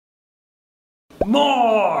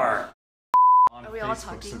more. On Are we all Facebook,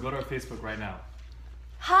 talking? so go to our Facebook right now.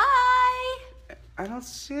 Hi! I don't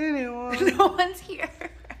see anyone. No one's here.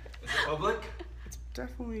 Is it public? It's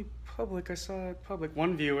definitely public. I saw it public.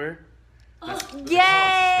 One viewer.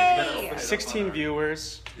 Yay! 16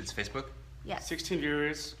 viewers. It's Facebook? Yes. 16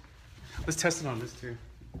 viewers. Let's test it on this too.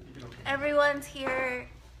 Everyone's here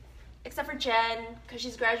except for Jen, because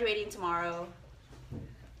she's graduating tomorrow.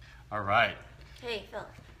 All right. Hey, Phil.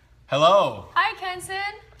 Hello. Hi, Kenson.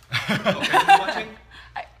 Okay, watching?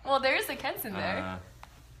 Well, there's a Kenson there.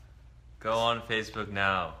 Go on Facebook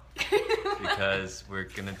now because we're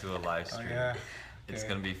gonna do a live stream. It's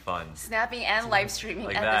gonna be fun. Snapping and live streaming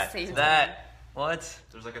Like at that. the same time. That. What?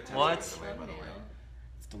 There's like a 10 What? seconds delay, by the way.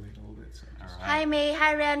 It's delayed a little bit. So. All right. Hi, May.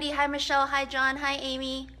 Hi, Randy. Hi, Michelle. Hi, John. Hi,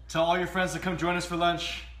 Amy. Tell all your friends to come join us for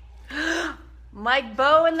lunch. Mike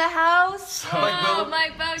Bo in the house. Oh,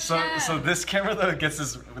 Mike Bo So this camera though gets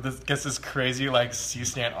this crazy like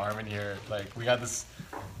C-stand arm in here. Like we got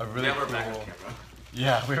a really Yeah, we're cool. back on camera.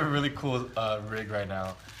 Yeah, we have a really cool rig right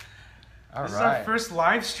now. All This is our right. first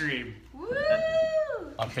live stream Woo!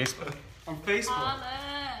 On Facebook. on Facebook. All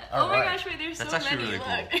that. All Oh my right. gosh, wait, there's That's so actually many. really Look,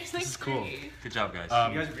 cool. there's like This is cool. 3. Good job, guys.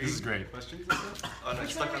 You guys This is great. Questions? and stuff? Oh, no,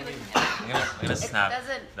 it's stuck on me. I'm gonna snap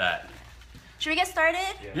doesn't- that. Should we get started?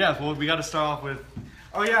 Yeah. Well, we got to start off with.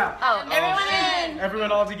 Oh yeah. Oh, everyone in.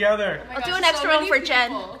 Everyone all together. Oh my I'll do gosh, an extra so one for many Jen.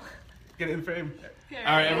 people. Get in frame. Here,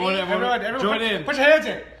 All right, ready? everyone, join in. Put your hands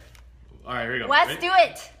in. All right, here we go. Wes, Ready? do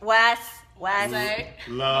it. Wes. Like,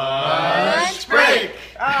 Lunch break.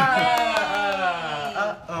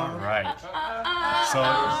 All right. So.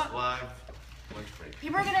 Live lunch break.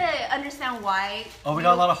 People are gonna understand why. Oh, we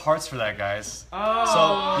got a lot of hearts for that, guys. Oh,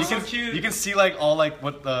 So so you can cute. you can see like all like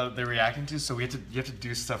what they're reacting to. So you have to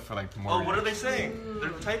do stuff for like more. Oh, what are they reactions. saying? They're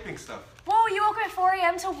typing stuff. whoa, you woke up at 4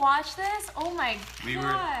 a.m. to watch this? Oh my We were-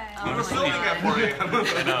 god. We were filming at 4 a.m.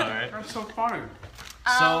 I know, right? That's so funny.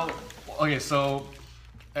 So okay, so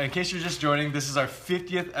in case you're just joining, this is our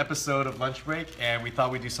 50th episode of Lunch Break, and we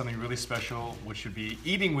thought we'd do something really special, which would be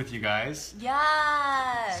eating with you guys.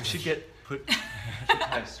 Yes. We should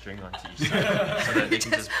have string onto each side so that they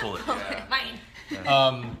can just pull it. Mine.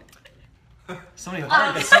 So many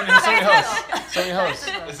hosts. So many hosts. So many hosts.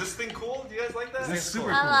 Is this thing cool? Do you guys like that? This is super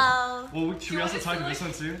cool. Hello. Well, should we also talk to this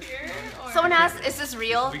one too? Someone asked, "Is this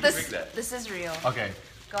real?" We can This rig that. this is real. Okay.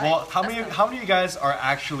 Go Well, ahead. how Let's many go. how many of you guys are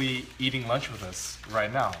actually eating lunch with us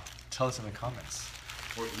right now? Tell us in the comments.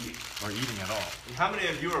 Or eat. Or eating at all. And how many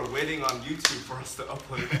of you are waiting on YouTube for us to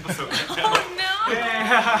upload an episode right now?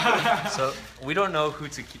 Oh no. So we don't know who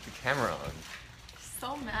to keep the camera on.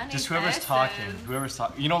 So many. Just whoever's faces. talking. Whoever's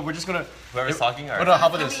talking. You know, we're just gonna. Whoever's talking, Oh alright. no! How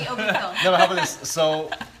about this? It'll be Phil. No, how about this? So,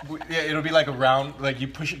 yeah, it'll be like a round. Like you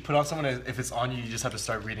put on someone. If it's on you, you just have to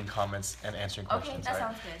start reading comments and answering Okay, questions. that right?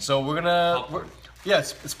 sounds good. So we're gonna. Popcorn. Yeah,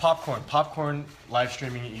 it's popcorn. Popcorn live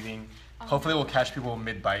streaming and eating. Hopefully, we'll catch people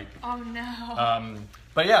mid bite. Oh no.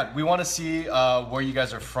 But yeah, we want to see where you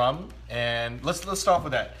guys are from, and let's start off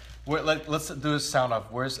with that. Let's do a sound off.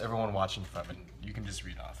 Where's everyone watching from? And you can just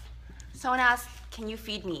read off. Someone asked, "Can you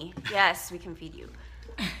feed me?" Yes, we can feed you.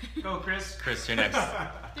 Go, Chris. Chris, you're next.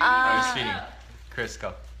 I was feeding. Chris,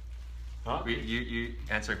 go. Huh? You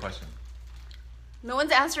answer a question. No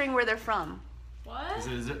one's answering where they're from. What?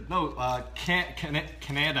 No,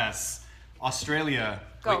 Canada's, Australia.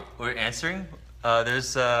 Go. Wait, we're answering?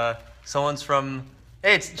 There's someone's from.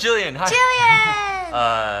 Hey, it's Jillian.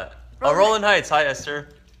 Hi. Jillian. Roland Heights. Hi, Esther.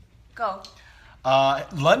 Go.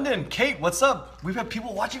 London, Kate, what's up? We've had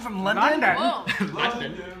people watching from London. Whoa.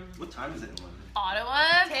 London. What time is it in London? Ottawa,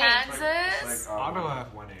 Okay. Kansas, Ottawa.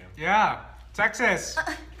 1 a.m. Yeah. Texas.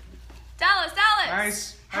 Dallas.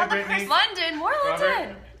 Nice. Hi, How the Brittany. London, more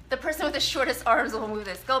London. The person with the shortest arms will move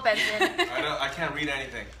this. Go, Benson. I can't read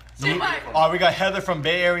anything. Say bye. Oh, we got Heather from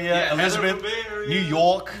Bay Area, Yeah, Heather Elizabeth, from Bay Area. New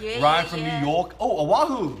York, Yeah, Ryan from yeah. New York. Oh,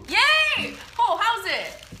 Oahu. Yay! Oh, how's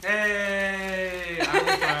it? Hey.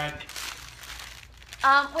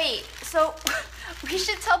 I'm fine. Wait. So we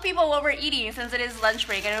should tell people what we're eating since it is lunch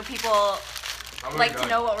break. I know people like to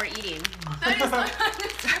know what we're eating. That is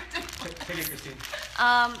unacceptable. Take it, Christine.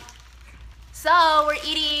 So we're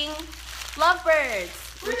eating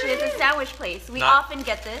Lovebirds, which is a sandwich place. We Not- often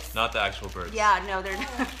get this. Not the actual birds. Yeah, no, they're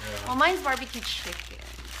not. Well, mine's barbecue chicken.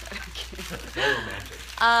 So I'm kidding. Very romantic.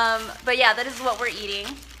 But yeah, that is what we're eating.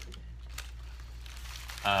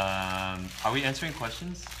 Are we answering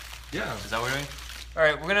questions? Yeah. Is that what we're doing? All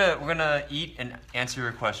right, we're gonna eat and answer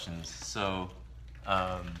your questions. So,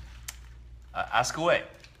 ask away,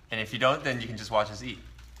 and if you don't, then you can just watch us eat.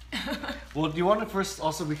 Well, do you want to first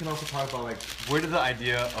also, we can also talk about like, where did the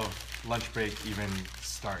idea of lunch break even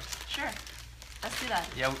start? Sure. Let's do that.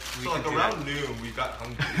 Yeah, we So like can do around that. noon, we got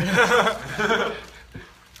hungry.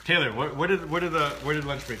 Taylor, where did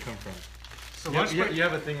lunch break come from? So You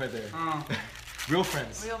have a thing right there. Real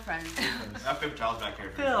friends. Real friends. That fifth child's back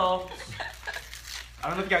here. Phil. I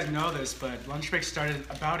don't know if you guys know this, but lunch break started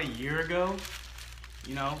about a year ago.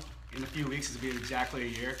 You know, in a few weeks, it'll be exactly a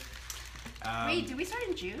year. Wait, did we start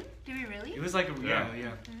in June? Did we really? It was like, yeah.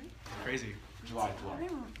 Crazy. July.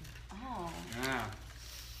 Oh. Yeah.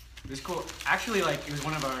 It was cool. Actually, like, it was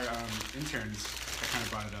one of our interns that kind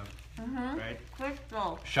of brought it up. Right?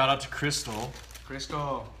 Crystal. Shout out to Crystal.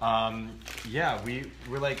 Crystal. Yeah, we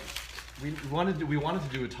wanted to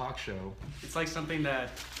do a talk show. It's like something that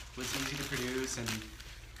was easy to produce and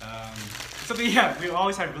something, yeah, we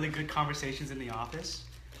always had really good conversations in the office.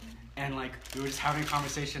 And like, we were just having a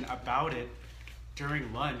conversation about it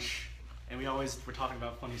during lunch. And we always were talking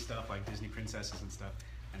about funny stuff like Disney princesses and stuff.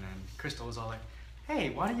 And then Crystal was all like, hey,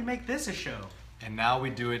 why don't you make this a show? And now we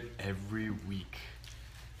do it every week.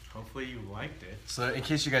 Hopefully you liked it. So in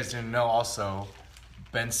case you guys didn't know also,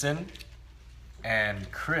 Benson and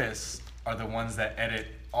Chris are the ones that edit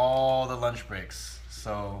all the lunch breaks.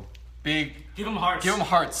 So big, Give them hearts. give them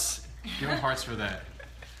hearts. Give them hearts for that.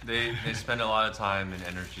 They spend a lot of time and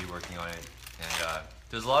energy working on it, and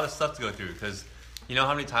there's a lot of stuff to go through because you know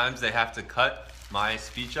how many times they have to cut my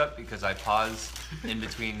speech up because I pause in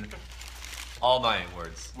between all my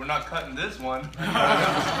words. We're not cutting this one.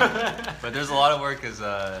 But there's a lot of work because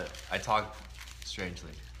I talk strangely.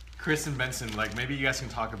 Chris and Benson, like maybe you guys can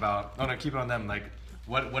talk about. Oh no, keep it on them. Like,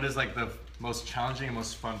 what is like the most challenging and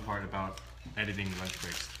most fun part about editing lunch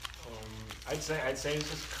breaks? I'd say it's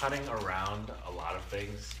just cutting around a lot of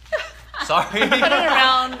things. Sorry. Put it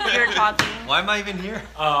around you're talking. Why am I even here?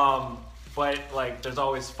 But like, there's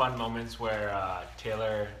always fun moments where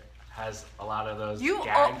Taylor has a lot of those You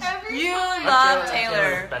gags. you love Taylor's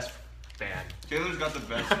Taylor. best fan. Taylor's got the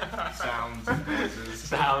best sounds and noises.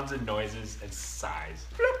 Sounds and noises and sighs.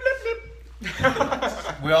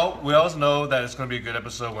 We always know that it's going to be a good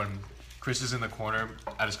episode when Chris is in the corner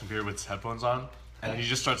at his computer with his headphones on, and he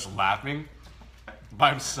just starts laughing by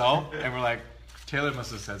himself, and we're like, Taylor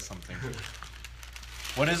must have said something.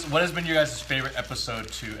 What has been your guys' favorite episode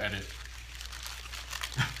to edit?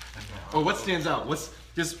 Or what stands out? What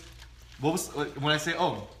was when I say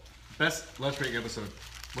best lunch break episode?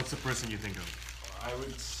 What's the first thing you think of? I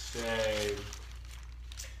would say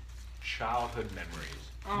childhood memories.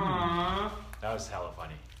 Aww. That was hella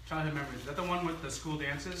funny. Childhood memories. Is that the one with the school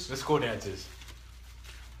dances? The school dances.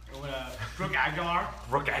 Or with Brooke Aguilar?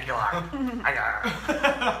 Brooke Aguilar.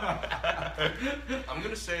 I'm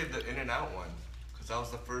gonna say the In-N-Out one, because that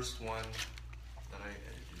was the first one that I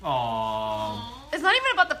edited. Aww. It's not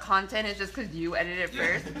even about the content, it's just because you edited it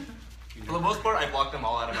first. For the most part, I blocked them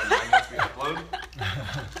all out of my mind once we upload.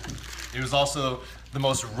 It was also the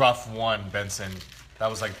most rough one, Benson. That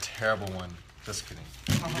was like terrible one. Just kidding.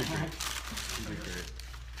 You did great.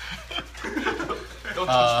 Don't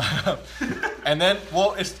touch And then,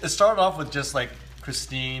 well, it started off with just like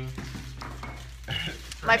Christine,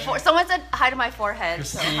 Someone said hi to my forehead.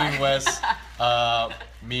 So Christine, hi. Wes,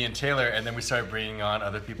 me, and Taylor, and then we started bringing on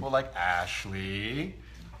other people like Ashley.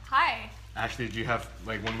 Hi. Ashley, did you have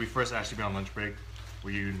like when we first asked you to be on lunch break?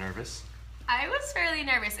 Were you nervous? I was fairly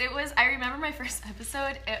nervous. I remember my first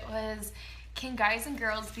episode. It was, can guys and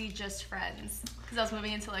girls be just friends? Because I was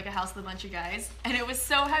moving into like a house with a bunch of guys, and it was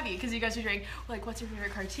so heavy because you guys were doing like, what's your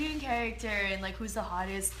favorite cartoon character, and like, who's the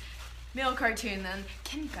hottest male cartoon? Then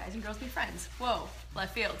can guys and girls be friends? Whoa,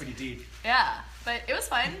 left field. Pretty deep. Yeah, but it was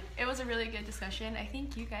fun. It was a really good discussion. I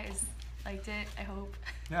think you guys liked it. I hope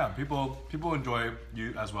Yeah, people enjoy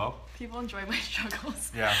you as well. people enjoy my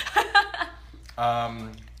struggles. Yeah.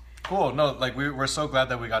 Cool. No, like we're so glad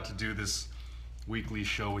that we got to do this weekly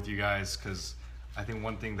show with you guys, because I think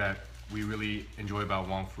one thing that we really enjoy about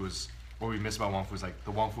Wong Fu is, what we miss about Wong Fu is like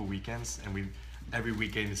the Wong Fu weekends, and we every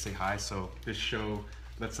week getting to say hi. So this show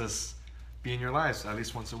lets us be in your lives at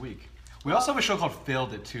least once a week. We also have a show called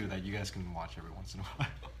Failed It too that you guys can watch every once in a while.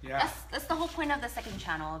 Yeah. That's the whole point of the second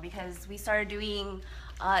channel, because we started doing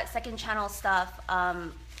second channel stuff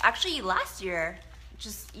actually last year.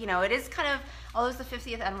 Just, you know, it is kind of, although it's the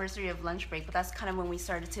 50th anniversary of Lunch Break, but that's kind of when we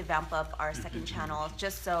started to vamp up our second channel,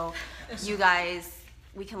 just so you guys,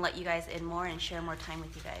 we can let you guys in more and share more time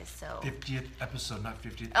with you guys. So 50th episode, not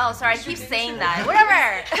 50th. oh, sorry, I keep anniversary. saying that.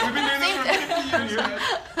 Whatever.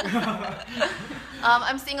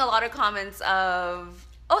 I'm seeing a lot of comments of,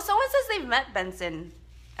 someone says they've met Benson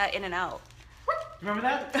at In-N-Out. Remember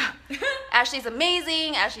that? Ashley's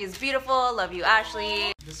amazing. Ashley is beautiful. Love you,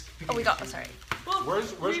 Ashley. Sorry.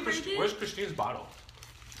 Where's Christine's bottle?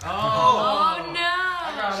 Oh no!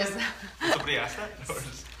 She's, Somebody asked that? Or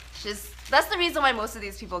just- that's the reason why most of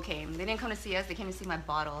these people came. They didn't come to see us. They came to see my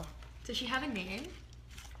bottle. Does she have a name?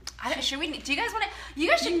 Should we? Do you guys want to? You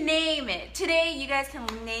guys should name it today. You guys can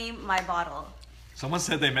name my bottle. Someone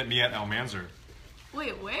said they met me at Almanzor.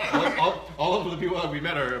 Wait, where? All of the people that we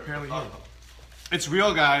met are apparently here. It's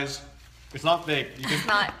real, guys. It's not fake. You can, It's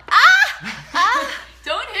not.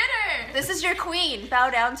 Don't hit her. This is your queen. Bow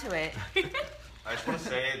down to it. I just want to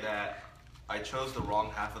say that I chose the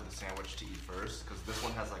wrong half of the sandwich to eat first because this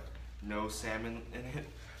one has like no salmon in it,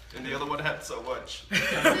 and the other one had so much.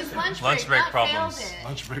 This is lunch break. Lunch break not problems. failed it.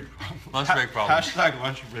 lunch break problem. Lunch break problem. Hashtag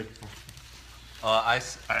lunch break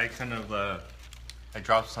problem. I kind of I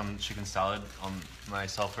dropped some chicken salad on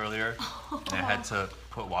myself earlier, and I had to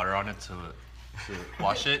put water on it to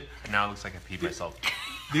wash it, and now it looks like I peed myself.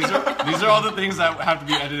 These are all the things that have to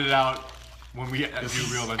be edited out when we do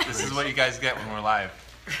real lunch This is breaks. what you guys get when we're live.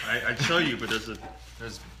 I'd show you, but there's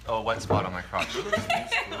a wet spot on my crotch.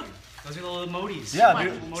 Those are little emojis. Yeah,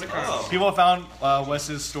 Little dude. emoticons. Oh. People found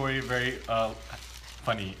Wes's story very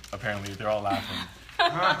funny. Apparently, they're all laughing.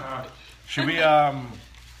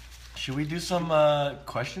 Should we do some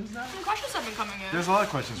questions now? Some questions have been coming in. There's a lot of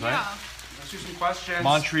questions, right? Yeah. Let's do some questions.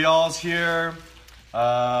 Montreal's here.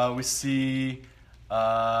 We see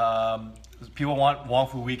people want Wong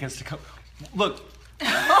Fu weekends to come. Look,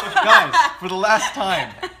 guys, for the last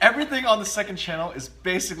time, everything on the second channel is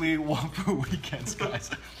basically Wong Fu weekends, guys.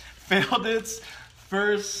 Failed It's,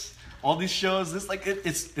 First, all these shows.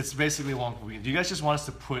 It's basically Wong Fu weekends. You guys just want us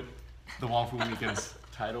to put the Wong Fu weekends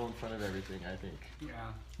title in front of everything, I think. Yeah.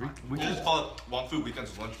 We We just call it Wong Fu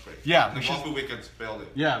Weekends lunch break. Yeah, And we Wong should- Fu Weekends failed it.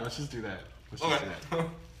 Yeah, let's just do that. Let's just Okay. do that.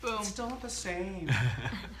 Boom. It's still not the same.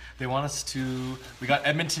 They want us to. We got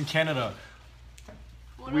Edmonton, Canada.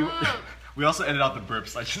 What We, up? we also edit out the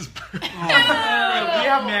burps. I just burped. We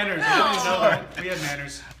have manners. We have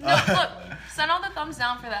manners. No, look. Send all the thumbs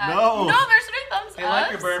down for that. No. No, there's 3 thumbs They up.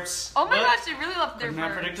 like your burps. Oh my What? gosh, they really love their Couldn't burps.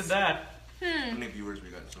 have predicted that. How many viewers we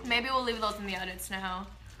got? So Maybe we'll leave those in the edits now.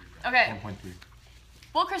 Okay. 1.3.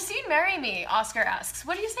 Will Christine marry me? Oscar asks.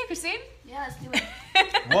 What do you say, Christine? Yeah, let's do it.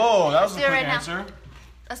 Whoa, that was a do it quick right now. answer.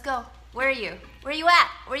 Let's go. Where are you? Where are you at?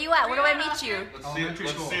 Where are you at? Where do I meet you? Elementary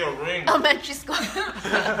let's school. see a ring. Elementary school.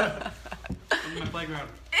 In my playground.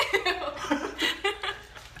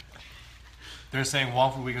 They're saying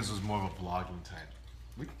Wong Fu Weekends was more of a vlogging type.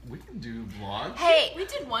 We can do vlogs. Hey, We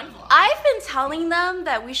did one vlog. I've been telling them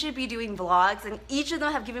that we should be doing vlogs, and each of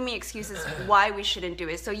them have given me excuses why we shouldn't do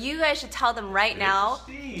it. So you guys should tell them right now.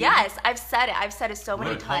 Christine. Yes, I've said it. I've said it so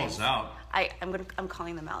many Better call times. us out. I'm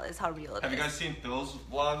calling them out. This is how real it Have is. you guys seen Phil's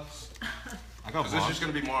vlogs? I got Because there's vlogs. just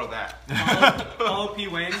gonna be more of that. Follow P.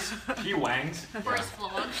 Wangs. P Wangs. First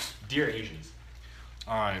vlog. Dear Asians.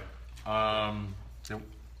 All right. So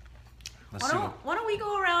let's see. Why don't we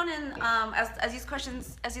go around and as these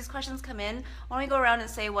questions come in, why don't we go around and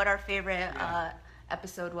say what our favorite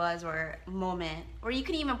episode was or moment, or you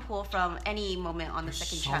can even pull from any moment on the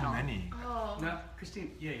second so channel. many. Oh. No,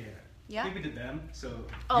 Christine. Yeah. Yeah? I think we did them. So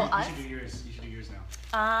Oh, you us? should do yours. You should do yours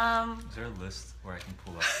now. Is there a list where I can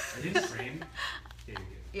pull up? Are you in frame? Yeah, you're good.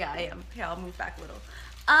 Yeah, I am. Here, I'll move back a little.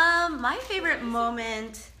 My favorite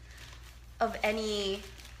moment of any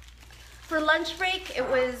for lunch break, it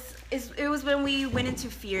was when we went into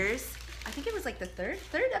Fears. I think it was like the third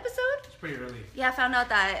episode. It's pretty early. Yeah, I found out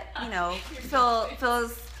that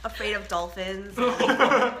Phil's afraid of dolphins.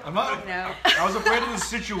 I'm not. No. I was afraid of the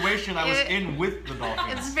situation I was It- in with the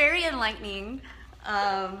dolphins. It's very enlightening.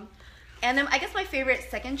 And then I guess my favorite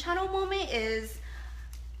second channel moment is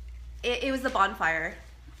it was the bonfire.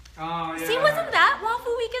 Oh yeah. See, wasn't that Wong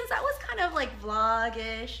Fu Weekends? That was kind of like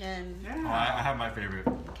vlog-ish and Oh, Yeah. I have my favorite.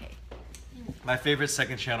 okay. My favorite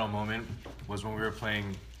second channel moment was when we were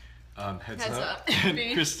playing Heads Heads Up. Up. And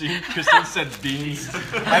Beans. Christine said beans.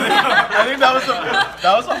 I think that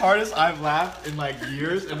was the hardest I've laughed in like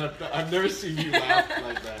years, and I've never seen you laugh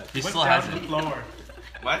like that. He Went still down has to it. the floor.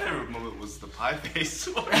 My favorite moment was the pie face.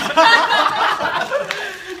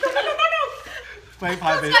 Playing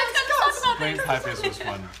Pie Face. Guys, gotta talk about Playing things. Pie Face was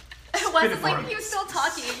fun. Wes is like, he was still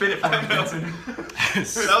talking. That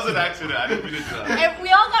was an accident. I didn't mean to do that. And we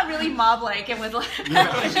all got really mob-like and was like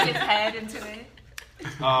pushing his head into it.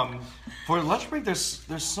 For lunch break, there's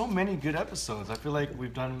so many good episodes. I feel like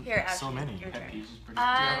we've done Here, so Ashley, many. your turn. Do you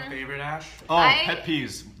have a favorite, Ash? Oh, I- pet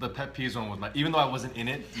peeves. The pet peeves one was like, even though I wasn't in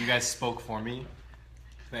it, you guys spoke for me.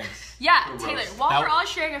 Thanks. Yeah, Taylor. While That- we're all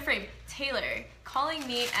sharing a frame, Taylor calling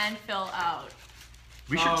me and Phil out.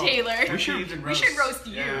 We should. Oh. Taylor. We should- Peas and We should roast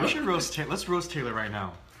you. Yeah. We should roast. Let's roast Taylor right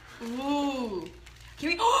now. Ooh. Can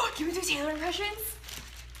we do Taylor impressions?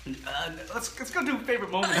 Let's go do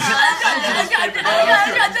favorite moments.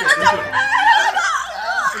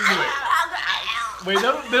 Wait, they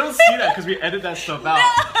don't see that because we edit that stuff out.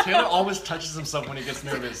 Taylor always touches himself when he gets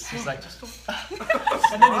nervous. He's like, just don't.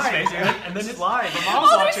 And then his face, and then it's live. My mom's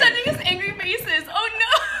Oh, they're watching. sending us angry faces. Oh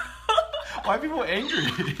no. Why are people angry?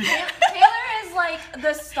 Taylor is like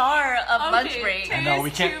the star of Okay, lunch break. Taylor- No,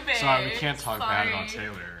 we can't. too big. Sorry, we can't talk bad about Sorry.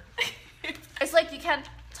 Taylor. It's like you can't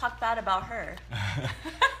talk bad about her.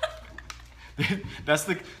 That's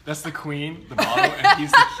the queen, the bottle, and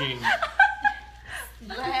he's the king.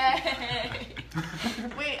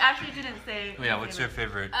 Wait, actually didn't say. Yeah, what's your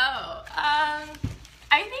favorite? Oh,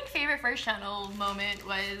 I think favorite first channel moment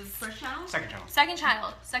was first channel? Second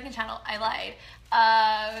channel. Second channel. I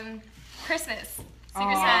lied. Christmas.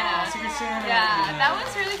 Secret Santa. Secret Santa. Yeah, that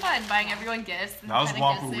was really fun. Buying everyone gifts. And That was kinda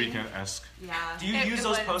Wonku guessing. Weekend-esque. Yeah. Do you It- use it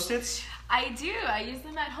those was- Post-its? I do. I use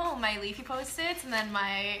them at home. My leafy post-its and then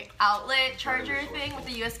my outlet charger thing with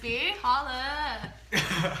the USB. Holla.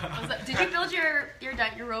 What's up? Did you build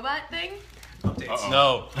your robot thing? Updates.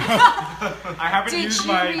 No. I haven't Did used you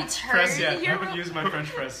my return press yet. I your haven't used my French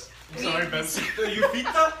press. I'm sorry, Ben. The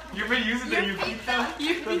Ufita? You've been using the Ufita?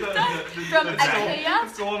 From It's IKEA?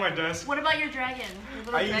 still on my desk. What about your dragon? Your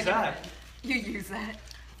little I use dragon? that. You use that.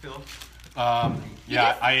 Phil.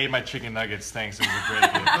 Yeah, I ate my chicken nuggets. Thanks, it was a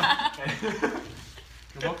great gift.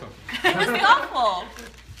 You're welcome. It was thoughtful.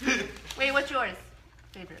 Wait, what's yours?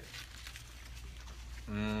 Favorite?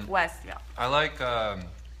 West, yeah. I like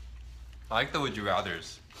the Would You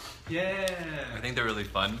Rathers. Yeah. I think they're really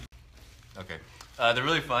fun. Okay. They're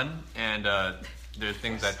really fun, and they're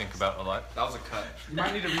things I think about a lot. That was a cut. You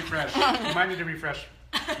might need to refresh. You might need to refresh.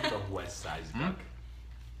 The West Side Duck.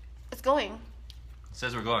 It's going. It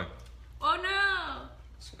says we're going. Oh no.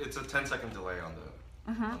 It's a 10-second delay on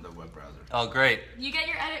the web browser. Oh, great. You get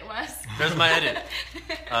your edit, Wes. There's my edit.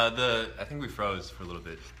 I think we froze for a little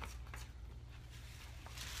bit.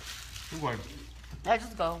 I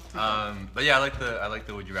just go. But yeah, I like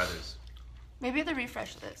the Would You Rathers. Maybe they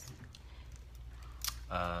refresh this.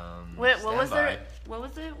 Wait, Wait, what was it? What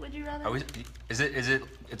was it? Would you rather? Are we? Is it?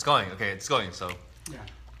 It's going. Okay, it's going. So. Yeah.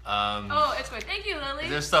 Oh, it's good. Thank you, Lily.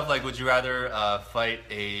 There's stuff like, would you rather fight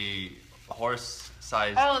a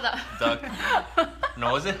horse-sized Oh, that. duck?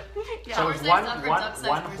 No, is it? Yeah. So Horse-sized it's one, duck or one, duck-sized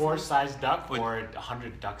one horse? horse-sized duck Would- or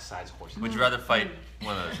 100 duck-sized horses? Would you rather fight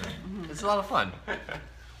one of those? It's a lot of fun.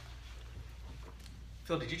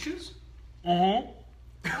 Phil, did you choose?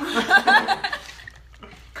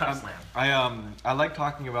 Cut slam. I like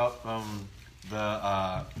talking about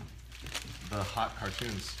the hot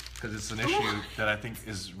cartoons because it's an issue that I think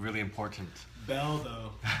is really important. Belle,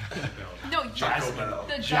 though. No, Jasmine.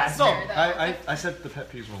 the Jasmine. Jester, though. I said the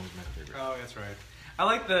pet peeves one was my favorite. Oh, that's right. I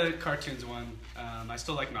like the cartoons one. I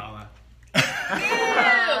still like Nala. Ew,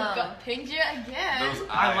 got pinged you again. Those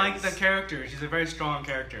I like eyes. the character. She's a very strong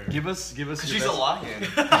character. Give us. your She's best- a lion.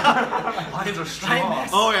 Lions are strong.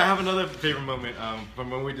 Oh yeah, I have another favorite moment from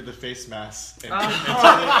when we did the face mask.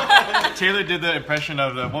 And Taylor did the impression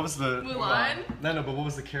of the what was the Mulan? No, but what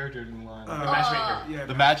was the character in Mulan? The matchmaker. Yeah,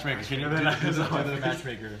 The matchmaker. Can you do the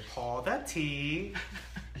matchmaker? Paul the T.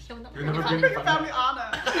 He'll know. You're never been funny.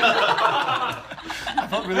 I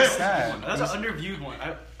felt really sad. That's an underviewed one.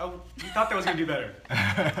 We thought that was gonna do better.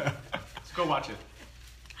 Let's go watch it.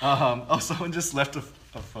 Oh, someone just left a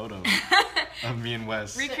photo of me and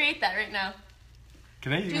Wes. Recreate that right now.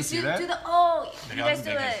 Can I even see that? Do the you They guys got-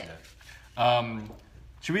 do they guys it. see that.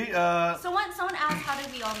 Should we? Someone asked how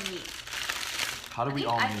did we all meet? How do we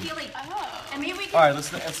all I meet? feel like Oh. and maybe we can. All right,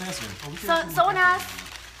 let's answer. So someone asked,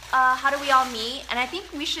 how do we all meet? And I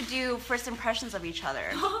think we should do first impressions of each other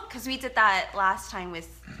because we did that last time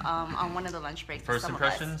with on one of the lunch breaks. with First some of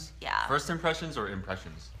us. impressions? Yeah. First impressions or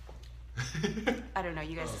impressions? I don't know.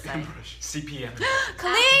 You guys decide. CPM.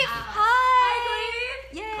 Khalif,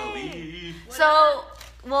 hi. Yay. So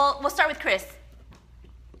we'll start with Chris.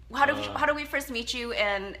 How do we first meet you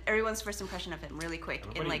and everyone's first impression of him? Really quick in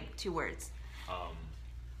Everybody- like 2 words.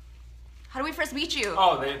 How do we first meet you?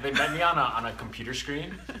 Oh, they met me on a computer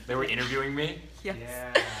screen. They were interviewing me. Yes.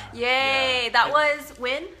 Yeah. Yay! Yeah. That was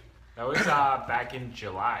when? That was back in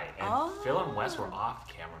July, and Oh. Phil and Wes were off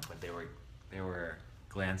camera, but they were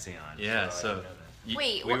glancing on. Yeah. I So. didn't know that.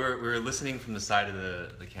 Wait, we what- were listening from the side of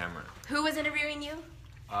the camera. Who was interviewing you?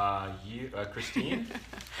 Christine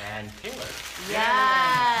and Taylor.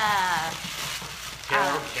 Yeah.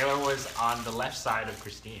 Taylor was on the left side of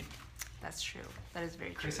Christine. That's true. That is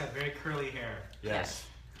very true. Chris had very curly hair. Yes.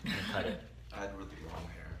 And cut it. I had really long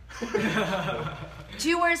hair.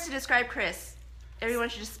 2 words to describe Chris. Everyone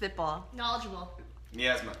should just spitball. Knowledgeable.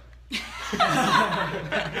 Miasma.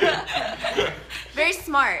 Very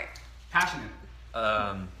smart, Passionate.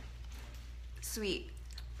 sweet,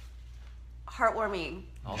 heartwarming.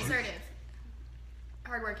 Assertive.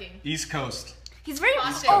 Hardworking. East Coast. He's very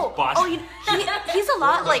Boston. he's a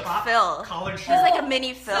lot like Phil. Collared He's shirt. like a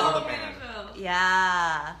mini For Phil. the band.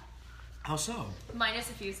 Yeah. How so? Minus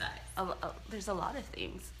a few sides. There's a lot of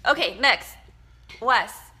things. Okay, next,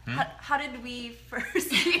 Wes. How did we first?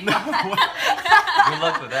 Good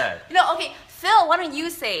luck with that. No, okay, Phil. Why don't you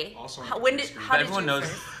say? Also How, on when the did? screen. How But did everyone you knows.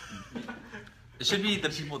 first? It should be the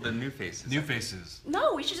people, the new faces. New faces.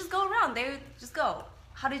 No, we should just go around. They just go.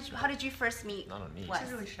 How did you first meet? Not on me. Wes?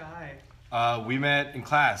 She's really shy. We met in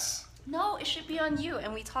class. No, it should be on you,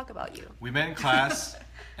 and we talk about you. We met in class,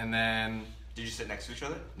 and then. Did you sit next to each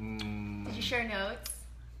other? Did you share notes?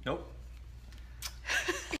 Nope.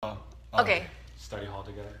 Okay. Study hall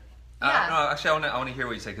together. Yeah. No, actually, I want to hear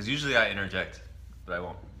what you say because usually I interject, but I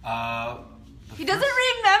won't. He doesn't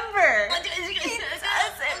remember.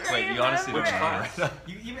 Wait, you honestly don't remember?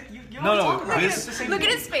 You No, always talk about this- it. It's the same Look at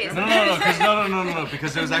thing. his face. No,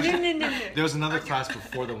 because there was actually No. there was another class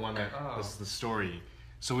before the one that was the story.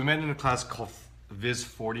 So we met in a class called Viz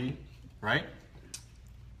 40, right?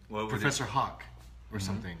 What was Professor Hawk or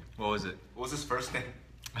something. What was it? What was his first name?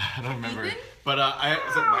 I don't remember. Ethan? But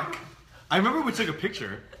Is it Mike? I remember we took a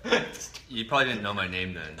picture. You probably didn't know my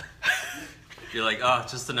name then. You're like, oh,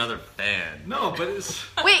 just another fan. No, but it's.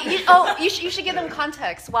 Wait, you should give them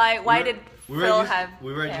context. Why did Phil have?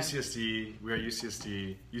 We were at yeah. UCSD. We were at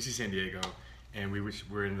UCSD, UC San Diego, and we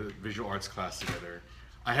were in the visual arts class together.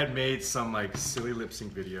 I had made some like silly lip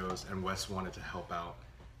sync videos, and Wes wanted to help out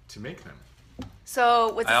to make them.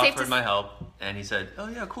 So was it I safe offered to? my help, and he said, "Oh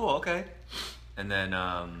yeah, cool, okay." And then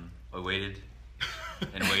I waited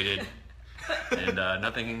and waited, and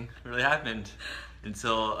nothing really happened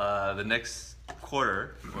until the next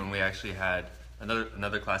quarter when we actually had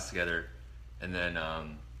another class together, and then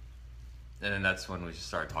that's when we just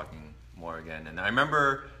started talking more again. And I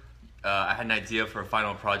remember I had an idea for a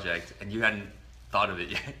final project, and you hadn't thought of it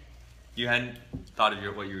yet. You hadn't thought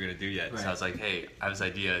of what you were gonna do yet. So Right. I was like, "Hey, I have this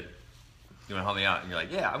idea. You wanna help me out?" And you're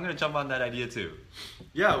like, "Yeah, I'm gonna jump on that idea too."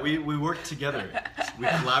 Yeah, we worked together. We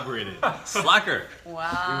collaborated. Slacker.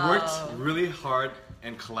 Wow. We worked really hard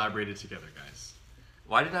and collaborated together, guys.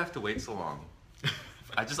 Why did I have to wait so long?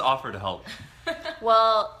 I just offered to help.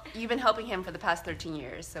 Well, you've been helping him for the past 13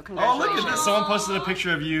 years, so Oh, congratulations. look at this! Someone posted a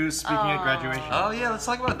picture of you speaking at graduation. Oh yeah, let's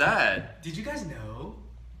talk about that. Did you guys know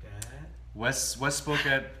that? Wes spoke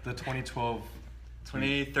at the 2012.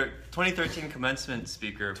 2013 commencement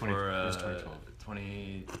speaker 20 for it was 2012.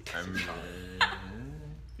 20.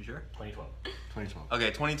 You sure? 2012. 2012. Okay,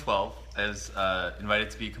 2012. I was invited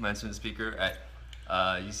to be commencement speaker at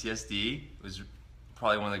UCSD. It was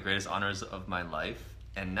probably one of the greatest honors of my life.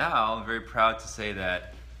 And now I'm very proud to say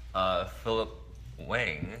that Philip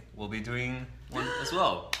Wang will be doing one as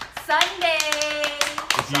well. Sunday.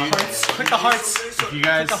 Click the hearts. If you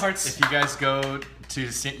guys, the hearts. if you guys go to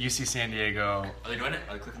UC San Diego, Are they doing it?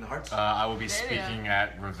 Are they clicking the hearts? I will be speaking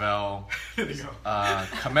at Ravel There you go.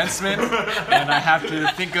 commencement, and I have to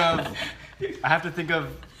think of.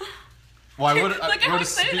 Well, I wrote, Look at how wrote a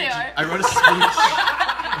excited speech. they are. I wrote a speech.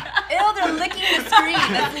 Ew, they're licking the screen.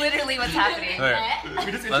 That's literally what's happening. Okay.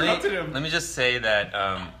 We just interrupted him. Let me just say that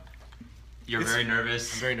you're very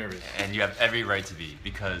nervous. I'm very nervous. And you have every right to be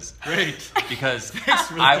because Great. because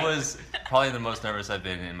for I that. was probably the most nervous I've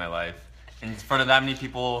been in my life in front of that many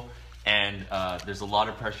people, and there's a lot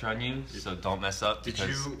of pressure on you, so don't mess up Did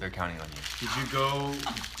because you- they're counting on you.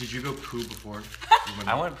 Did you go poo before?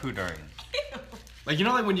 I went poo during. Like, you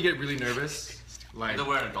know, like when you get really nervous, like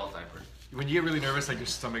wear an adult diaper. when you get really nervous, like your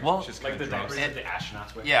stomach Well, just Like kind the of drops. diapers that the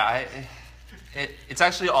astronauts wear. Yeah, it's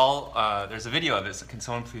actually all. There's a video of it. So can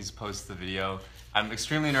someone please post the video? I'm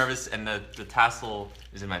extremely nervous, and the tassel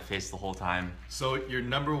is in my face the whole time. So your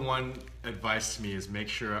number one advice to me is make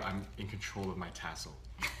sure I'm in control of my tassel.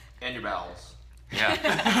 And your bowels.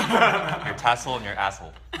 Yeah, your tassel and your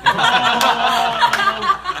asshole.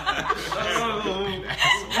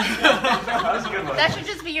 That should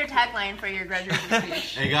just be your tagline for your graduation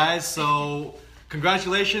speech. Hey guys, so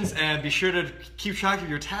congratulations, and be sure to keep track of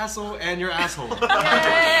your tassel and your asshole. Yay!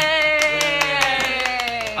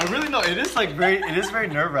 I really know it is very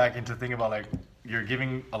nerve-wracking to think about, like, you're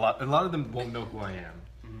giving a lot of them won't know who I am.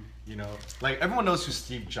 You know, like everyone knows who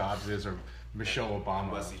Steve Jobs is or Michelle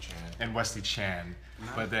Obama Wesley Chan. and Wesley Chan.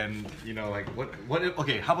 But then, you know, like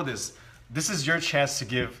okay, how about this? This is your chance to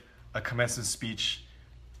give a commencement speech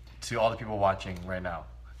to all the people watching right now.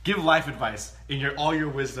 Give life advice in all your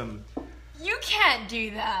wisdom. You can't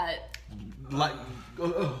do that. Like.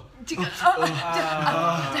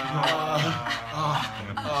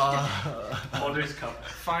 Holder's cup.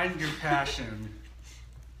 Find your passion.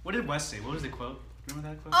 What did Wes say? What was the quote? Remember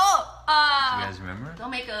that quote? Oh, Do you guys remember?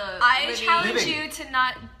 Don't make a. I living. challenge Living. you to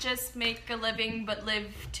not just make a living, but live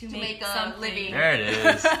to make make a something. living. There it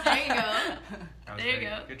is. There you go. That was There you great.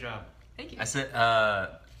 go. Good job. Thank you. I said,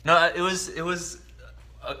 no, it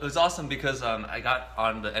was awesome because I got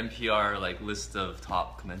on the NPR like list of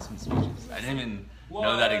top commencement speeches. I didn't even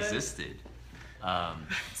know that existed.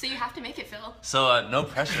 So you have to make it, Phil. So no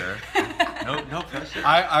pressure. No pressure.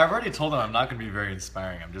 I've already told them I'm not gonna be very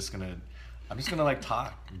inspiring. I'm just gonna like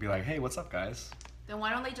talk and be like, hey, what's up, guys? Then why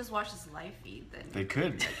don't they just watch this live feed then? They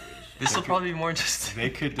could. This will probably be more interesting. They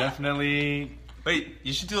could definitely. Wait,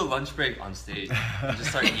 you should do a lunch break on stage and just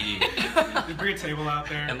start eating You bring a table out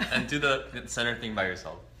there. and do the center thing by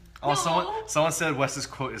yourself. Oh, someone said Wes's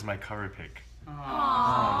quote is my cover pick.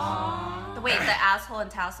 Wait, the asshole and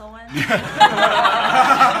tassel one? Or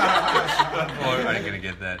are you gonna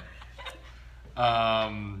get that?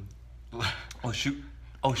 Oh shoot!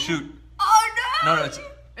 Oh shoot! Oh no! No, it's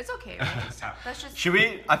It's okay, right? Stop. That's just. Should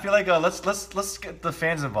we? I feel like let's get the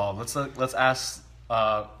fans involved. Let's ask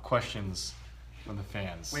questions from the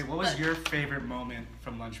fans. Wait, what was your favorite moment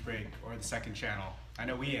from lunch break or the second channel? I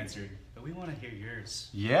know we answered, but we want to hear yours.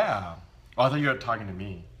 Yeah. Oh, I thought you were talking to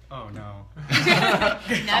me. Oh no.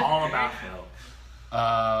 It's all about Phil.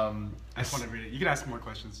 I just want to read it. You can ask more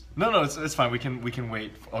questions. No, it's fine. We can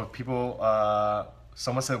wait. Oh, people.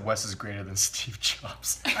 Someone said Wes is greater than Steve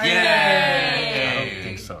Jobs. I don't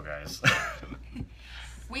think so, guys.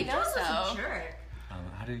 We know Joe's so. a jerk.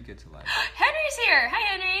 how do you get to live? Henry's here. Hi,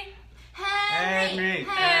 Henry. Henry.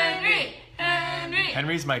 Henry.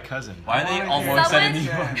 Henry's my cousin. Why are they all more Someone- excited than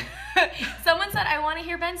you are? Someone said I want to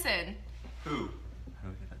hear Benson. Who?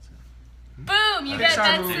 Boom, you get Pixar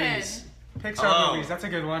Benson. movies. Pixar Hello. movies. That's a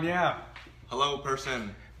good one. Yeah. Hello,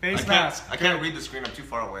 person. Face I mask. can't read the screen. I'm too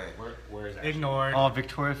far away. Where is that? Ignored. Oh,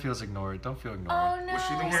 Victoria feels ignored. Don't feel ignored. Oh no, Was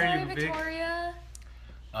she the hair sorry, you big? Victoria.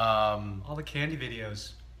 All the candy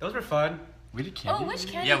videos. Those were fun. We did candy. Oh, which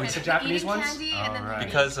candy? Yeah, we was took it? Japanese Eating ones? Candy and then Alright. the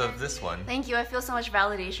Because eating of this candy. one. Thank you. I feel so much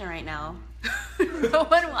validation right now. No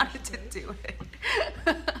one wanted to do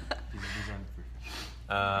it.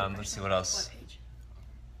 Let's see what else.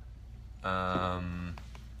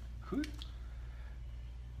 Who?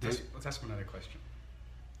 Let's ask him another question.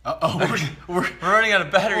 We're We're running out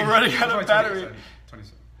of battery. running out of battery.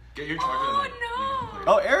 27. Get your charger. Oh, and then you can play.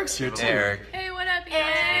 Oh, Eric's here too. Eric. Hey, what up,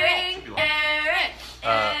 Eric? Eric?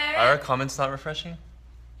 Are our comments not refreshing?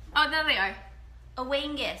 Oh, no, they are. A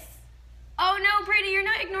Wangus. Oh no, Brady, you're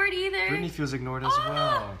not ignored either. Brittany feels ignored as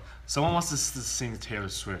well. Someone wants to sing Taylor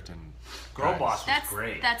Swift and Girl Boss was That's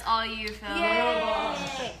great. That's all you, Phil.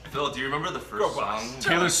 Yay! Phil, do you remember the first Girl boss. song?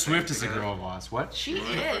 Taylor that we Swift sang is a together? girl boss. What? She Do you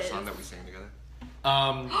remember the first is. song that we sang together?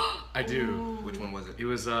 I do. Which one was it? It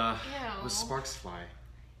was Ew. Sparks Fly.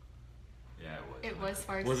 Yeah, it was. It was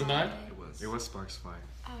Sparks. Was it not? It was. It was Sparks Fly.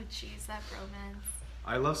 Oh jeez, that bromance.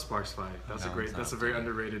 I love Sparks Fly. That's No, a great. it's That's a not. very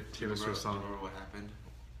underrated Taylor Remember, Swift song. remember what happened?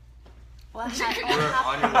 What You happened? were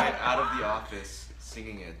on your way out of the office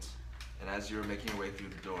singing it, and as you were making your way through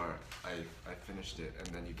the door, I finished it, and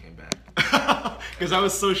then you came back. Because I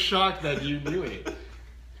was so shocked that you knew it.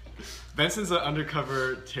 Benson's an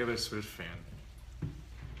undercover Taylor Swift fan.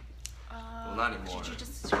 Well, not anymore. Should you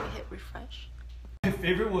just hit refresh? My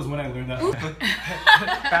favorite was when I learned that.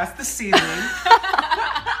 That's the ceiling.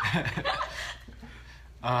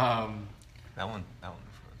 That one froze.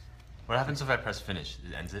 What happens if I press finish?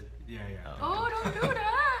 It ends it? Yeah. Oh, don't do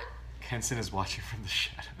that. Kenson is watching from the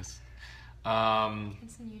shadows.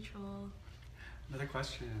 It's neutral. Another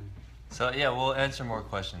question. So yeah, we'll answer more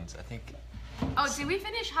questions. I think Oh, did we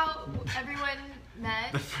finish how everyone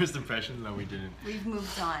met? The first impression, no, we didn't. We've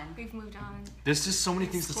moved on. We've moved on. There's just so many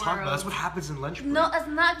things to talk about. That's what happens in lunch break. No, it's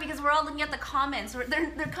not because we're all looking at the comments.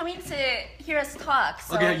 They're coming to hear us talk.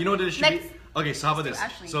 So Okay, you know what it should next, be? Okay, so how about Let's this?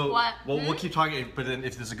 do Ashley. So What? we'll keep talking, but then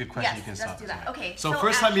if there's a good question, Yes, you can let's stop. do that. Okay, So so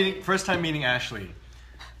first time meeting Ashley.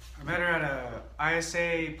 I met her at a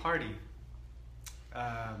ISA party.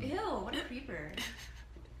 Ew, what a creeper.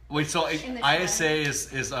 Wait, so In the ISA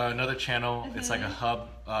is another channel. It's like a hub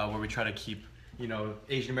where we try to keep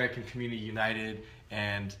Asian American community united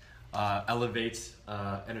and elevate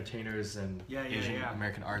entertainers and Yeah, Asian yeah.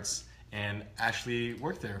 American arts. And Ashley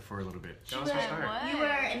worked there for a little bit. That was her Wait, start. what? You were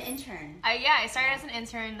an intern. I started as an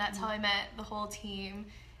intern. That's how I met the whole team.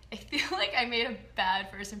 I feel like I made a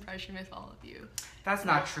bad first impression with all of you. That's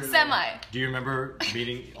not true. Semi. Do you remember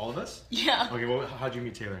meeting all of us? Yeah. Okay, well, how'd you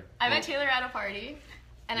meet Taylor? I met Taylor at a party,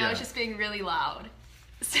 and I was Yeah. just being really loud.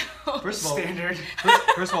 So First of all, Standard.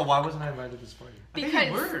 first of all, why wasn't I invited to this party? because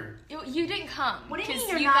you were. you didn't come What do you mean because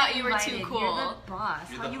you're you not thought you were invited? too cool. You're the boss.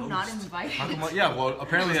 You're How the you not host. invited? How come, yeah, well,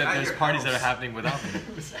 apparently It's at there's your parties that are house. happening without me.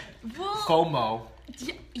 Well, FOMO,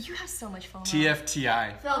 you have so much FOMO.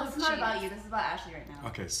 TFTI. Phil, this is not Jeez. about you. This is about Ashley right now.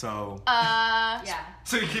 Okay, so Yeah.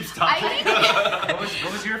 So he keeps talking. I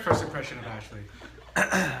What was your first impression of Ashley?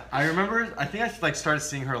 I remember, I think I like started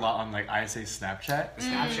seing her a lot on like ISA Snapchat.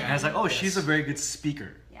 Snapchat. And I was like, oh, she's a very good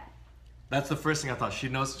speaker. Yeah. That's the first thing I thought. She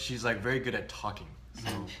knows, she's like very good at talking. So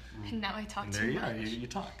and now I talk and too there you much. are, you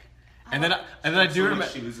talk. And then I do So remember.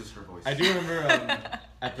 she loses her voice. I do remember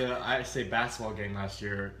at the ISA basketball game last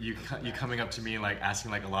year, you coming up to me and like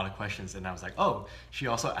asking like a lot of questions, and I was like, oh, she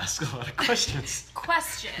also asks a lot of questions.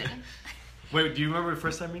 Question. Wait, do you remember the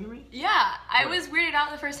first time meeting me? Yeah, I was weirded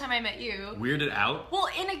out the first time I met you. Weirded out? Well,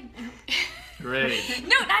 in a Great.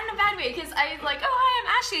 no, not in a bad way, because I like, oh hi,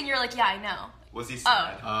 I'm Ashley, and you're like, yeah, I know. Was he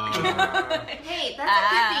sad? Hey,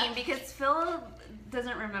 that's a good thing because Phil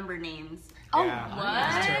doesn't remember names. Oh, Yeah. what?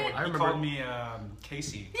 I He remember called me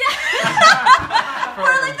Casey. For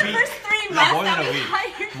like the first 3 months. more than that a we week.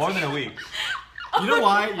 hired More than a week. You know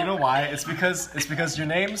why? You know why? It's because your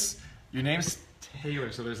name's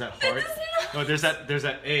Taylor. So there's that hard. No, there's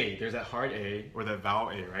that A. There's that hard A or that vowel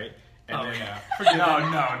A, right? And Oh then, yeah.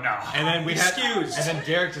 No. And then we Excuse. had. And then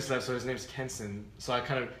Derek just left, so his name's Kenson. So I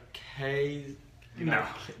kind of No.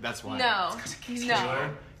 That's why. No. No.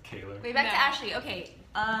 Kaylor. Wait, back No. to Ashley. Okay.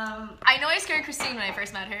 I know I scared Christine when I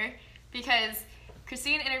first met her because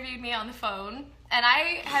Christine interviewed me on the phone, and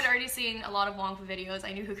I had already seen a lot of Wongfu videos.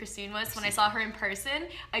 I knew who Christine was. When I saw her in person,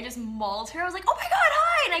 I just mauled her. I was like, "Oh my god,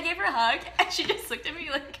 hi!" And I gave her a hug, and she just looked at me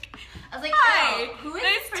like, I was like, "Hi, oh, who is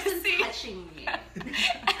nice this to person see you." touching me?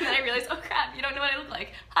 And then I realized, oh crap, you don't know what I look like.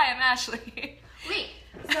 Hi, I'm Ashley. Wait,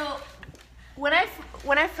 so when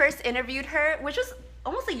I first interviewed her, which was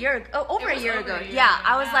almost a year ago, over It a was year over ago, a year yeah, ago,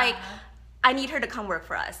 I was yeah. like, I need her to come work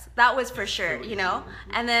for us. That was for sure, you know.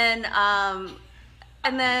 And then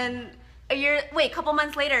a couple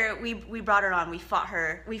months later, we brought her on. We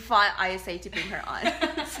fought ISA to bring her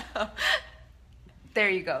on. So there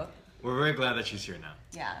you go. We're very glad that she's here now,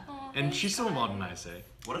 Yeah. and she's still involved in ISA.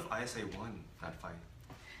 What if ISA won that fight?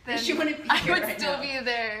 Then She wouldn't be I here would right still now. be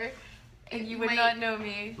there, and you would might- not know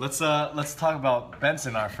me. Let's talk about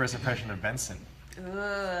Benson. Our first impression of Benson.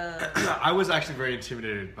 Ugh. I was actually very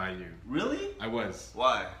intimidated by you. Really? I was,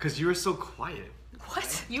 Why? because you were so quiet.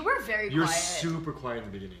 What? You were very You were quiet. super quiet in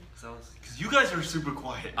the beginning. Because you guys are super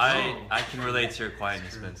quiet. I can relate to your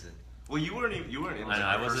quietness, Benson. Well, you weren't in I know, like,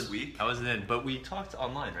 I the first wasn't. week. I wasn't in, but we talked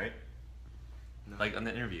online, right? No. Like on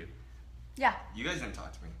the interview. Yeah. You guys didn't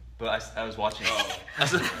talk to me. But I was watching. Oh.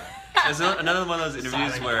 It was another one of those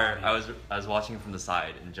interviews Silent where audience. I was watching from the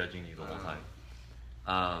side and judging you the whole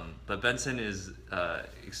time. But Benson is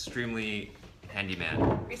extremely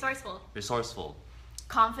handyman, Resourceful. resourceful,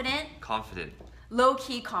 Confident, confident. low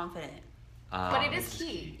key confident. But it is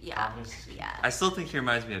key. Yeah. Yeah. I still think he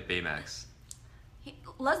reminds me of Baymax.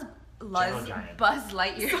 Luz Giant. Buzz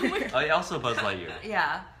Lightyear. Also Buzz Lightyear.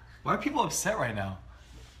 Yeah. Why are people upset right now?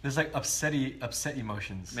 There's like upset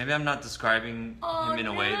emotions. Maybe I'm not describing Oh, him in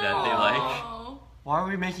a way that they like. no. Why are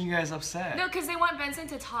we making you guys upset? No, because they want Benson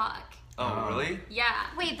to talk. Oh, really? Yeah.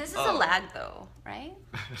 Wait, this is Oh. a lag though, right?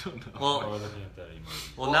 I don't know. Oh, we're Well, looking at the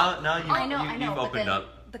emoji. now you, I know. you've but opened then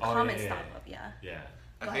up. The Oh, yeah, comments yeah, stop yeah. up. Yeah.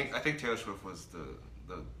 Yeah. I think Taylor Swift was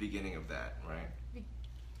the beginning of that, right?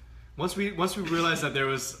 Once we realized that there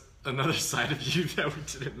was another side of you that we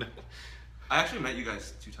didn't know. I actually met you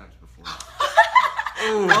guys 2 times before.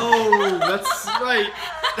 Oh, that's right.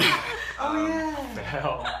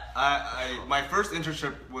 Hell. My first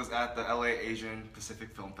internship was at the LA Asian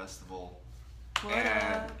Pacific Film Festival.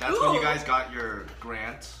 And that's when you guys got your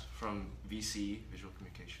grant from VC, Visual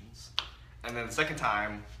Communications. And then the second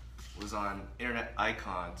time was on Internet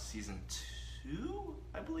Icon season 2,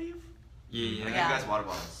 I believe. I Yeah. gave you Yeah. guys water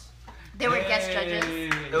bottles. They were guest judges.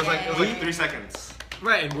 It was like Yay. 3 seconds.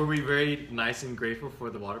 Right, and were we very nice and grateful for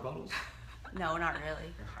the water bottles? No, not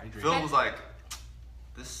really. Phil was like,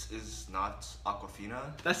 "This is not Aquafina."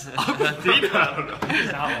 That's I don't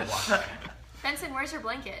know. Benson, where's your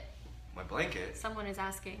blanket? My blanket. Someone is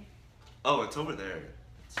asking. Oh, it's over there.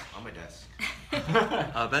 It's on my desk.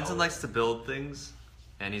 Benson likes to build things,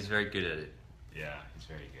 and he's very good at it. Yeah, he's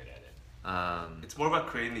very good at it. It's more about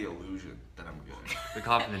creating the illusion that I'm good. The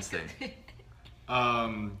confidence thing.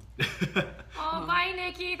 Oh, bye,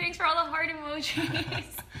 Nikki. Thanks for all the heart emojis.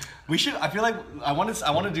 We should. I feel like I want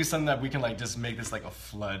to do something that we can like just make this like a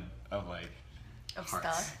flood of like of Hearts.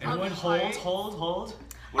 stuff. Everyone hold.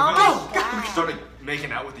 What Oh if my we God. started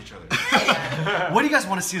making out with each other? What do you guys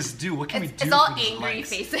want to see us do? What can we do? It's all for these angry likes?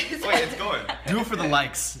 faces. Wait, it's going. Do it for the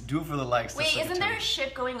likes. Do it for the likes. Wait, That's like isn't a there a challenge.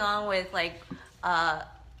 ship going on with like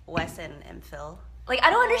Wes and Phil? Like I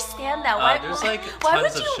don't understand that. Why? There's like why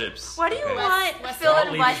tons would of you? ships. Why do you Okay. want Wes- Phil They're all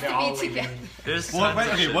and leaving, Wes they're to all be leaving. together? There's Well, tons right,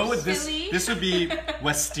 of okay, ships. what would this? Silly. This would be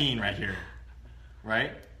Westine right here,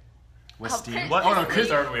 right? Westine. What? Oh no, Chris.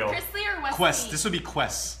 Third wheel. Chrisley or Wesley? Quest. This would be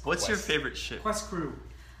Quest. What's your favorite ship? Quest crew.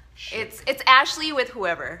 It's Ashley with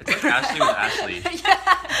whoever. It's like Ashley with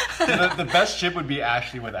Ashley. The best ship would be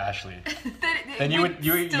Ashley with Ashley. Then you would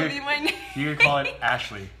still be my name. you would call it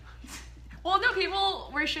Ashley. Well, no,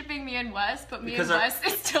 people were shipping me and Wes, but me Because and I- Wes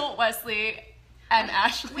is still Wesley and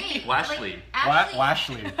Ashley. Wait, Washley.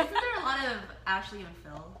 Washley. Isn't there a lot of Ashley and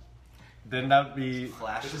Phil? Then that would be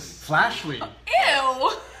Flash. Flashly.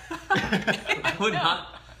 Ew. I would not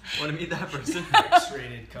want to meet that person.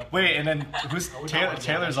 X-rated couple. Wait, and then who's I would not Taylor? want to be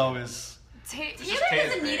Taylor's on always. Taylor Tay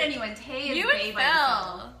doesn't is need bae. anyone. Tay is You bae and by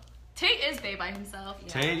himself. Phil. Tate is bae by himself.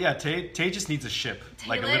 Tay just needs a ship,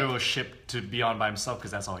 like a Taylor? literal ship to be on by himself, because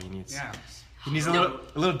that's all he needs. Yeah. He needs a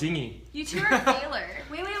little dinghy. You two are Taylor.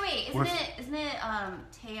 Wait. We're- Isn't it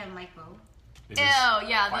Tay and Michael? It Ew, is.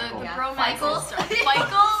 yeah, Fickle. the Yeah. bromance. Fickle?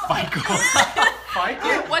 Fickle?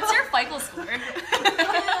 Fico. What's your Fickle score?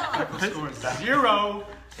 Scores 0.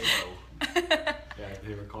 Yeah,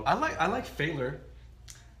 they were called. I like Failer.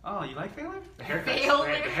 Oh, you like Phelan? The haircuts.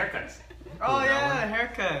 Failure. Right, the haircuts. Oh yeah,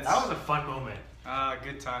 haircuts. That was a fun moment.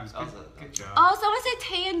 Good times. Good, That was a- good job. Oh, someone said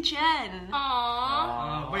Tay and Jen.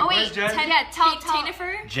 Aww. Wait, Oh, where's wait, Jen? Yeah, Tell-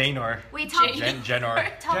 Jennifer. Janor. Wait, tell Jenor.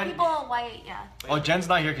 tell Jen- people why. Yeah. Oh, Jen's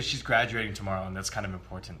not here because she's graduating tomorrow, and that's kind of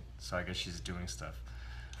important. So I guess she's doing stuff.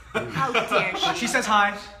 How dare she? She says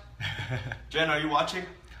hi. Jen, are you watching?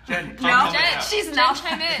 Jen, No, comment Jen, now. she's Jen, not.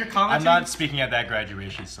 chime If you're in. commenting, I'm not speaking at that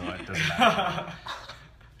graduation, so it doesn't matter.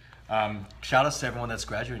 Shout outs to everyone that's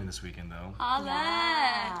graduating this weekend, though, All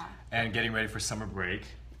that. and getting ready for summer break.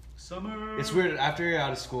 Summer. It's weird, after you're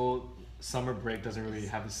out of school, summer break doesn't really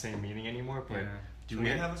have the same meaning anymore, but Yeah. do Do we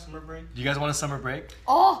have a summer break? you guys want a summer break?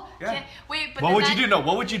 Oh, Yeah. yeah. Wait, but What then would you that- do? No,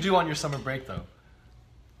 what would you do on your summer break, though?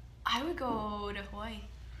 I would go to Hawaii.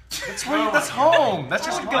 That's home. That's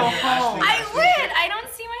just go home. I would. I don't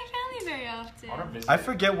see my family very often. I want to visit. I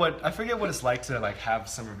forget what it's like to like have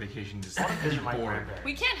summer vacation. Just I want to visit my bored. grandparents.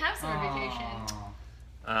 We can't have summer vacation.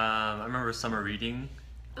 I remember summer reading,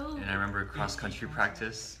 Ooh. and I remember cross country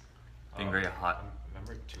practice being very hot. I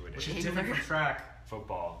remember two Which editions. is different from track.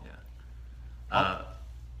 Football.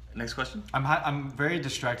 Next question. I'm very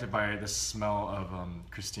distracted by the smell of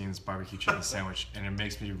Christine's barbecue chicken sandwich, and it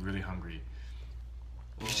makes me really hungry.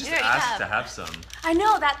 You should There just you ask have. to have some. I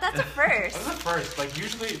know that's a first. That was the first. Like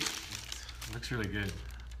usually, It looks really good.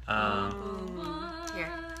 Here.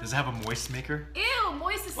 Does it have a moist maker? Ew,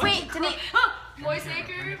 moist is Wait, didn't it- moist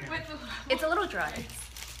maker with the. It's a little dry.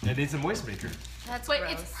 It needs a moist maker. That's Wait,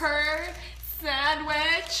 gross. it's her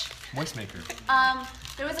sandwich. Moist maker.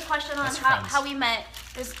 There was a question on That's how, friends. how we met.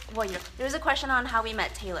 There was a question on how we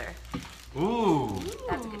met Taylor. Ooh.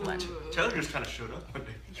 That's a good one. Taylor just kind of showed up one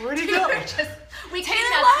day. Where'd he go? We Taylor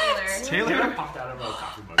kidnapped left. Taylor. Taylor. popped out of a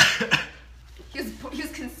coffee mug. He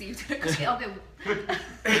was conceived. Okay.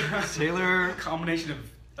 Taylor. Combination of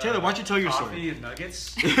Taylor, why don't you tell your coffee story? and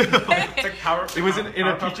nuggets. It's like power. It was in a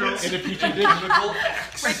Powerpuff petri Girls. in a petri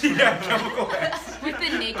dish. Yeah, chemical X. With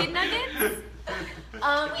the naked nuggets?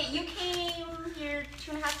 Wait, you came here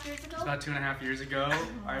 2.5 years ago? About 2.5 years ago,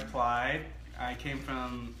 I applied. I came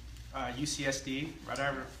from UCSD.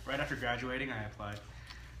 Right after graduating, I applied.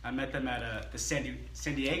 I met them at the San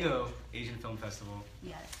Diego Asian Film Festival,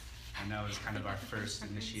 Yes. and that was kind of our first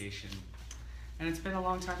initiation. And it's been a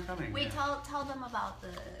long time coming. Wait, yeah. tell them about the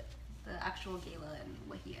actual gala and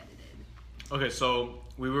what he edited. Okay, so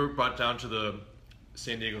we were brought down to the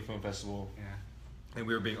San Diego Film Festival, Yeah. and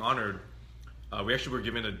we were being honored. We actually were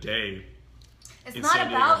given a day. It's In not San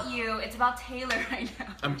Diego. about you. It's about Taylor right now.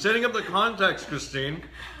 I'm setting up the context, Christine.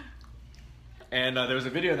 And there was a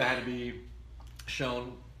video that had to be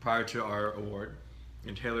shown prior to our award.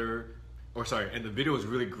 And and the video was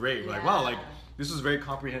really great. We're like, wow, like, this was very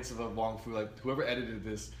comprehensive of Wong Fu. Like, whoever edited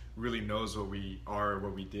this really knows what we are,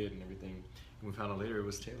 what we did, and everything. And we found out later it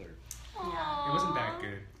was Taylor. Yeah. It wasn't that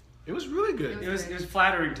good. It was really good. It was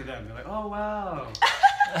flattering to them. They're like, oh wow,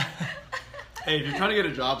 Hey, if you're trying to get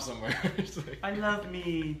a job somewhere, it's like, I love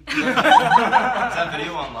me. Is that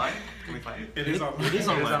video online? Can we find it? it is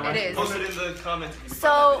online. It is. Post it in the comments. if you can So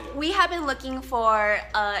find that video. we have been looking for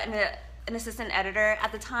an assistant editor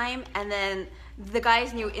at the time, and then the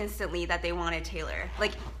guys knew instantly that they wanted Taylor.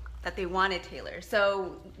 Like that they wanted Taylor.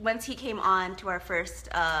 So once he came on to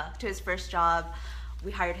his first job,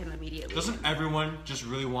 we hired him immediately. Doesn't everyone just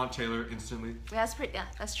really want Taylor instantly? Yeah,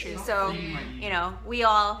 that's true. So, you know, we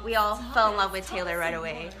all fell in love with Taylor right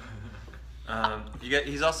away.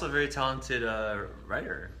 He's also a very talented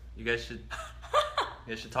writer. You guys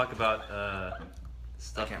should talk about I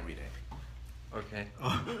stuff. can't read it. Okay.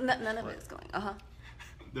 None of it is going.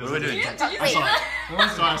 What are we doing?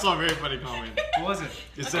 I saw a very funny comment. What was it?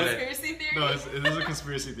 It said, Conspiracy theory? no, it is a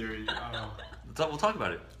conspiracy theory. We'll talk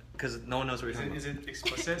about it because no one knows what you're talking Is about. it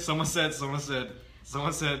explicit? Someone said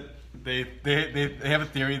they have a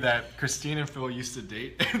theory that Christine and Phil used to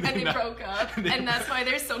date. And they broke up, and that's why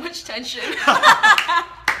there's so much tension.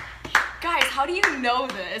 Guys, how do you know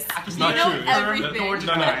this? It's You not know true. everything. No,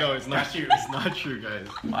 it's not true. It's not true, guys.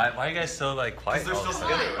 Why are you guys so like quiet? They're all the still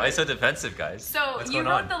time? together. Why are you so defensive, guys? So What's you going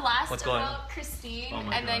wrote on? the last What's going on? about Christine, Oh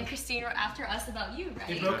my and then God. Christine wrote after us about you,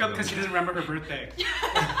 They right? broke up because she doesn't remember her birthday.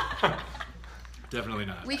 Definitely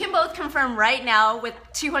not. We can both confirm right now with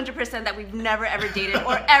 200% that we've never ever dated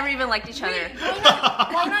or ever even liked each other. Wait,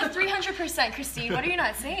 why not 300%, Christine? What are you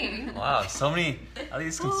not saying? Wow, so many of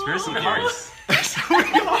these conspiracy theories.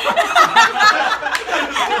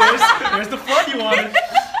 There's the flood you wanted.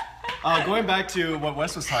 Going back to what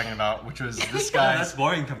Wes was talking about, which was this guy's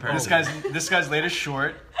boring compared. this guy's latest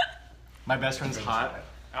short. My best friend's hot.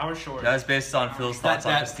 Hour short. That was based on Phil's thoughts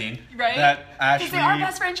on that- Christine. Right? That Because they are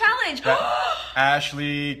best friend challenge.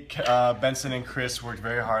 Ashley, Benson, and Chris worked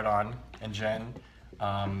very hard on, and Jen.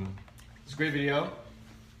 It's a great video.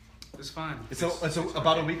 It was fun. It's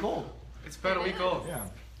about a week old. It's about a week old. Yeah,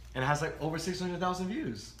 and it has like over 600,000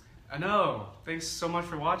 views. I know. Thanks so much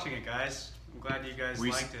for watching it, guys. I'm glad you guys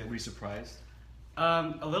liked it. We surprised.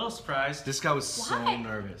 A little surprised. This guy was so Why?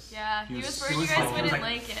 nervous. Yeah, he was worried so you guys nervous. wouldn't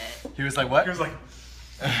like it. He was like, what? He was like,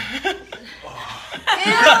 Don't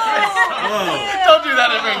do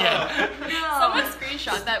that ever again. Someone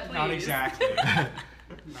screenshot that, please. Not exactly.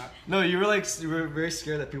 No, you were very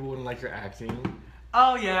scared that people wouldn't like your acting.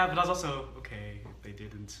 Oh yeah, but I was also okay if they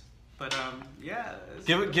didn't. But yeah.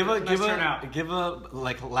 Give a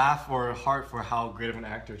like laugh or heart for how great of an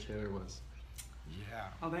actor Taylor was. yeah.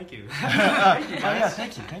 Oh, thank you. Thank you,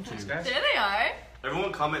 thank you. Thanks, guys. There they are.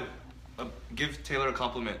 Everyone comment. Give Taylor a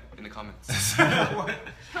compliment in the comments.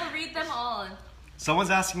 He'll read them all.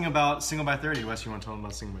 Someone's asking about Single by 30. Wes, you want to tell them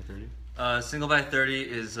about Single by 30? Single by 30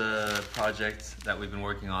 is a project that we've been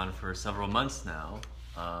working on for several months now.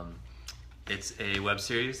 It's a web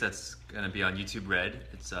series that's going to be on YouTube Red.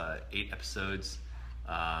 It's 8 episodes,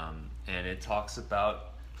 and it talks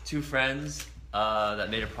about two friends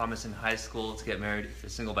that made a promise in high school to get married if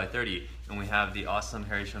they're single by 30. And we have the awesome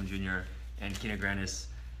Harry Shum Jr. and Kina Granis.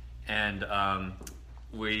 And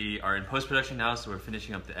we are in post-production now, so we're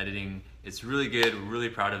finishing up the editing. It's really good. We're really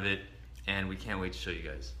proud of it, and we can't wait to show you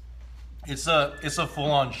guys. It's a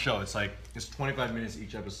full-on show. It's 25 minutes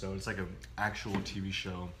each episode. It's like an actual TV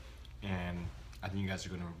show, and I think you guys are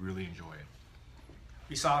going to really enjoy it.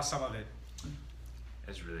 We saw some of it.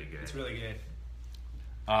 It's really good. It's really good.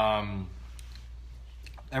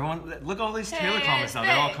 Everyone, look at all these Taylor comments now.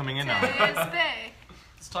 They're all coming in now.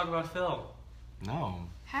 Let's talk about Phil. No,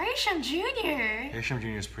 Harry Shum Jr. Harry Shum Jr.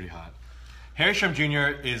 is pretty hot. Harry Shum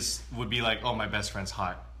Jr. would be like, oh, my best friend's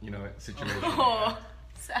hot, situation. Oh,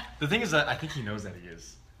 sad. The thing is that I think he knows that he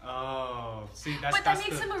is. Oh, see, that's But that that's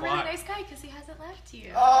makes the him a really plot. nice guy because he hasn't left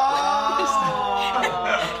you. Oh.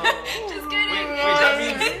 Just kidding.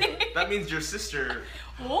 Wait, that means your sister.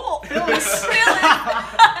 Oh,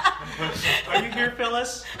 Are you here,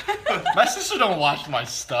 Phyllis? My sister don't watch my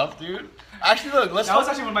stuff, dude. Actually, look, let's That was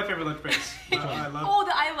talk. actually one of my favorite lunch breaks. I love. Oh,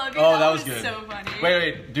 the I love you. Oh, that that was good. So funny.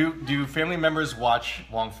 Wait. Do family members watch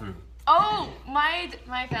Wong Fu? Oh, my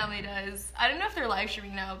family does. I don't know if they're live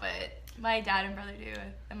streaming now, but my dad and brother do,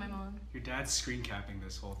 and my mom. Your dad's screen capping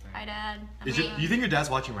this whole thing. Hi, Dad. Do you think your dad's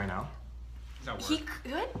watching right now? Does that work? He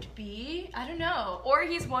could be. I don't know. Or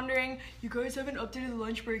he's wondering, you guys haven't updated the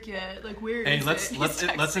lunch break yet. Like, where is Hey, it? let's He's let's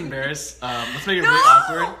texting. embarrass. Let's make it No! really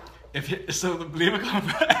awkward. So leave a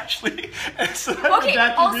comment for Ashley, and so that Okay, your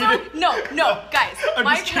dad can read also, it. no, guys. I'm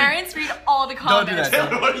My just kidding. parents read all the Don't do comments.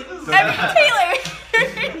 that.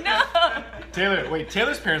 Taylor! No! Taylor, wait.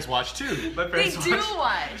 Taylor's parents watch too. My They parents do watch.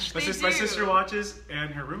 watch. My, They my do. sister watches, and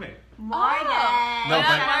her roommate. Morgan. No, Shout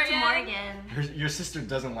but- out to Morgan. Your sister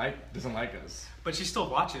doesn't like us. But she still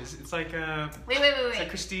watches. It's like Wait. it's like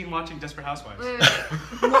Christine watching Desperate Housewives.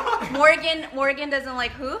 Morgan doesn't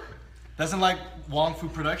like who? Doesn't like Wong Fu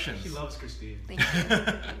Productions. She loves Christine. Thank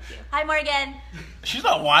you. Hi, Morgan. She's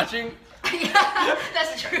not watching.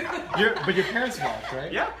 That's true. But your parents watch,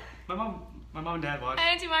 right? Yeah, my mom and dad watch.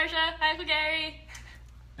 Hi, Auntie Marsha. Hi, Uncle Gary.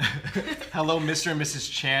 Hello, Mr. and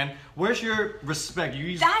Mrs. Chan. Where's your respect? You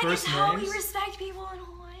use That is first how names? we respect people in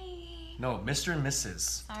Hawaii. No, Mr. and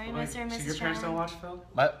Mrs. Sorry, Wait, Mr. and so Mrs. your parents Chan. don't watch Phil?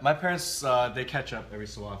 My parents, they catch up every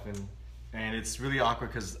so often. And it's really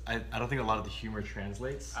awkward because I don't think a lot of the humor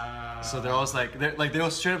translates. So they're always like, they'll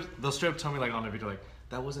straight up tell me like on a video like,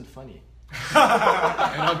 that wasn't funny. And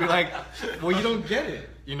I'll be like, well, you don't get it,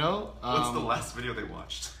 you know? What's the last video they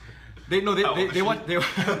watched? They watch Your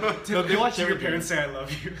everything. parents say I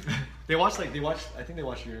love you. I think they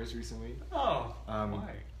watched yours recently. Oh,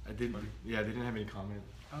 why? I did. Yeah, they didn't have any comment.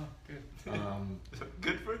 Oh, good.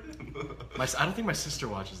 Good for him. I don't think my sister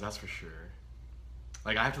watches. That's for sure.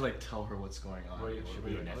 Like I have to like tell her what's going on. What, She'll what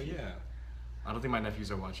be about like, your oh nephew? yeah. I don't think my nephews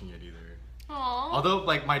are watching it either. Aww. Although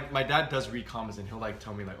like my dad does read comments and he'll like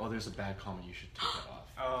tell me like, oh, there's a bad comment, you should take that off.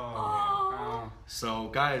 Oh. So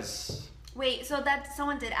guys, Wait, so that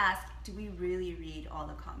someone did ask, do we really read all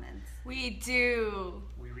the comments? We do.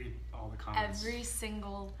 We read all the comments. Every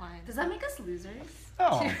single one. Does that make us losers?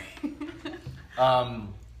 oh, At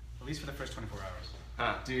least for the first 24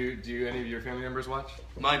 hours. do any of your family members watch?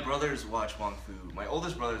 My brothers watch Wong Fu. My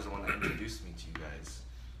oldest brother is the one that introduced me to you guys.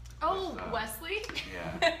 Oh, With, Wesley?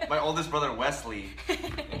 Yeah. My oldest brother Wesley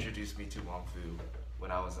introduced me to Wong Fu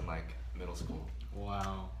when I was in like middle school.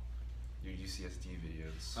 Wow. Your UCSD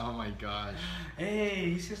videos. Oh my gosh.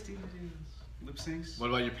 Hey, he's just doing videos. Lip syncs. What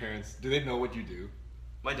about your parents? Do they know what you do?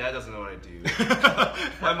 My dad doesn't know what I do.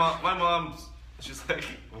 my mom's she's like,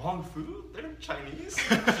 Wong Fu? They're Chinese?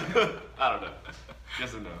 I don't know. She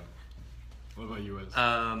doesn't know. What about you, Wes?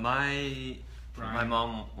 My Brian.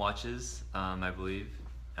 mom watches, I believe,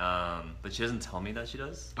 but she doesn't tell me that she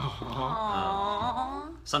does.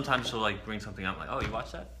 Aww. Sometimes she'll like bring something up, like, "Oh, you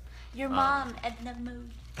watch that?" Your mom, Edna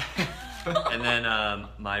Mood. And then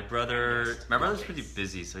my brother's pretty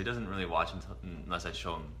busy, so he doesn't really watch unless I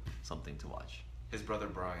show him something to watch. His brother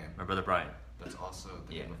Brian. My brother Brian. That's also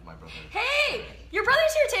the Yeah. name of my brother. Hey! Your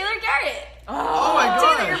brother's here, Taylor Garrett! Oh my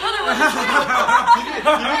god! Taylor, your brother was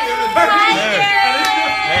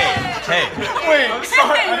Hey, Wait, I'm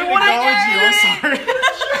sorry. I didn't acknowledge you. I'm sorry.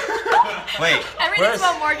 wait. Everything's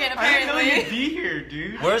about Morgan, I didn't know you'd apparently. be here,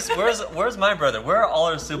 dude. Where's my brother? Where are all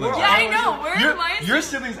our siblings? Yeah, I know. Where are my Your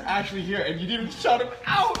sibling's actually here, and you didn't even shout him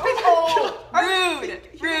out. Rude.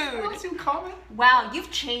 Rude. See him comment? Wow,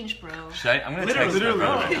 you've changed, bro. Should I? I'm gonna text my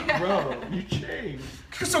brother right now. Bro, you changed.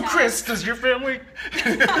 So Chris, does your family?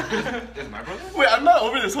 Is my brother? Wait, I'm not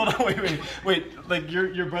over this. Hold on, wait. Like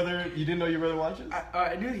your brother, you didn't know your brother watches?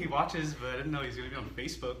 I knew he watches, but I didn't know he's gonna be on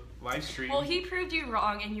Facebook live stream. Well, he proved you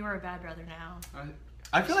wrong, and you are a bad brother now.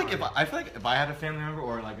 I feel like if I had a family member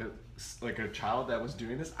or like a child that was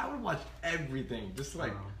doing this, I would watch everything. Just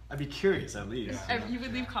like I'd be curious at least. Yeah. You know? You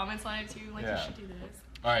would leave comments on it too, like Yeah. you should do this.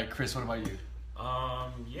 All right, Chris, what about you?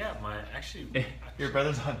 Yeah, actually, Your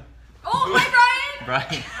brother's on. Oh, hi,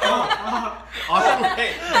 Brian. Awesome.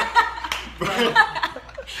 Hey, Brian!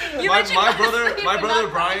 You mentioned my Wesley, brother but not Brian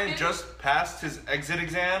Brian. just passed his exit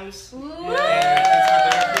exams. Ooh. So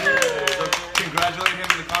congratulate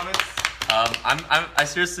him in the comments. I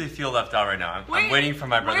seriously feel left out right now. I'm Wait, waiting for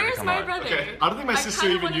my brother to where's come my on. brother? Okay. I don't think my I sister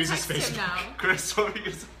kinda even wanna uses text him Facebook. now. Chris, what were you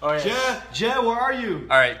gonna say? oh yeah. Jeh, where are you?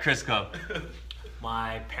 All right, Chris, go.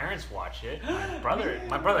 My parents watch it. My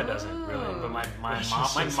brother doesn't really, but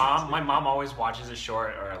my mom always watches a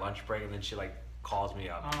short or a lunch break, and then she like calls me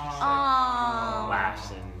up, and just, like, Aww.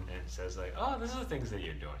 laughs and says like, "Oh, this is the things that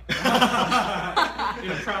you're doing." In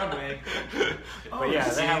a proud way. But yeah,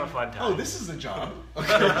 they have a fun time. Oh, this is a job. Good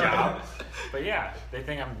job. But yeah, they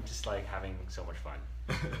think I'm just like having so much fun.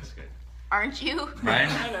 It's good. Aren't you?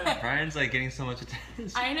 Brian's like getting so much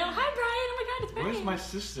attention. I know. Hi, Brian. Oh my God, it's Brian. Where's my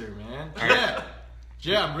sister, man? All right.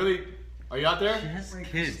 Yeah, I'm really. Are you out there? He has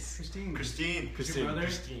kids. Christine. Christine. Christine. brother?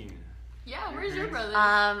 Christine. Yeah, where's your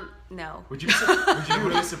brother? No. Would you be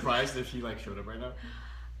really surprised if he like showed up right now?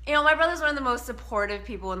 You know, my brother's one of the most supportive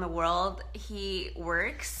people in the world. He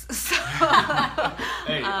works, so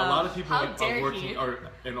Hey, a lot of people how are dare working he? on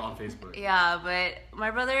Facebook. yeah. But my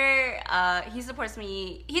brother, he supports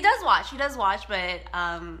me. He does watch, but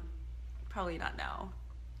probably not now.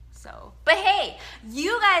 So, but hey,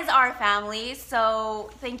 you guys are family,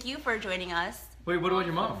 so thank you for joining us. Wait, what about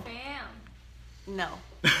your mom? Fam. No.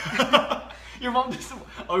 Your mom doesn't.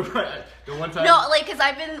 Oh right, the one time. No, like, cause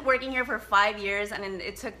I've been working here for 5 years, and then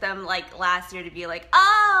it took them like last year to be like,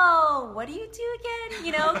 "Oh, what do you do again?"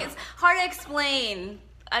 You know, it's hard to explain.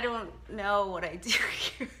 I don't know what I do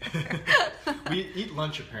here. We eat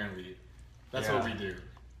lunch apparently. That's what we do.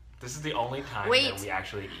 This is the only time Wait. that we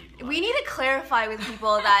actually eat. We need to clarify with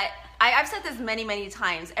people that I've said this many, many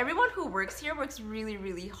times. Everyone who works here works really,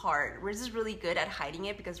 really hard. We're just really good at hiding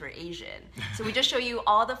it because we're Asian. So we just show you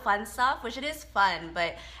all the fun stuff, which it is fun,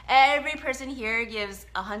 but every person here gives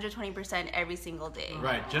 120% every single day.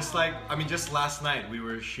 Right, just last night we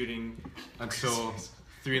were shooting until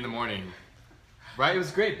 3 in the morning. Right, it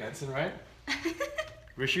was great, Benson, right?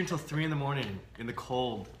 We were shooting until 3 in the morning in the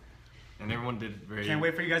cold, and everyone did very. Can't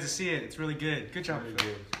wait for you guys to see it. It's really good. Good job.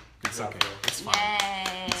 It's okay. It's fine.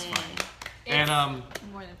 Yay! It's fine. It's And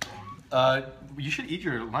more than fun. you should eat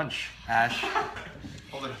your lunch, Ash.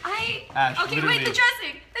 Hold it. Ash, Okay, literally. wait, the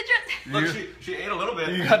dressing. Look, she ate a little bit.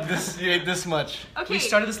 You got this. You ate this much. Okay. We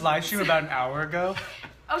started this live stream about an hour ago.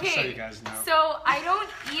 Okay. Just so you guys know. So I don't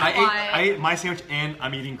eat a lot. I ate my sandwich and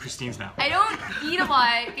I'm eating Christine's now. I don't eat a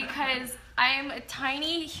lot because I am a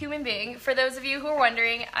tiny human being. For those of you who are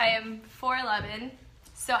wondering, I am 4'11",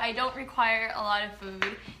 so I don't require a lot of food.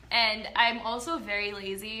 And I'm also very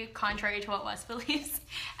lazy, contrary to what Wes believes.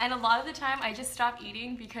 And a lot of the time, I just stop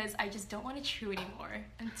eating because I just don't want to chew anymore.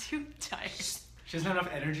 I'm too tired. She doesn't have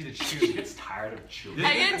enough energy to chew. She gets tired of chewing.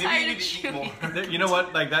 I get Maybe tired you of need to eat chewing. more. You know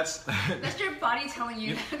what? Like that's. That's your body telling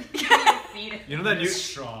you that you need to feed it. You know that new It's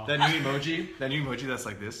strong. that new emoji? That new emoji that's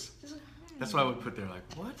like this? That's what I would put there. Like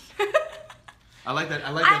what? I like that. I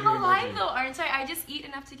like that I'm new alive emoji. though, aren't I? I just eat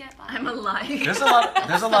enough to get by. I'm alive. There's a lot.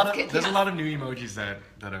 There's a lot That's good, of. There's a yeah. lot of new emojis that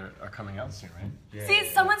are coming out soon, right? See,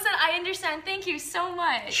 someone said I understand. Thank you so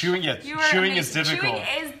much. Chewing, yeah. You are Chewing is amazing. difficult.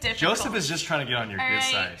 Chewing is difficult. Joseph is just trying to get on your All good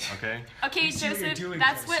right. side. Okay. Okay, see what you're Joseph, doing,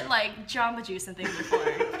 that's Joseph. what like Jamba Juice and things are for.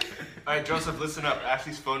 All right, Joseph, listen up.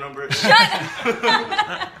 Ashley's phone number.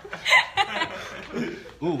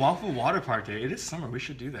 Ooh, Wangfu Water Park Day. It is summer. We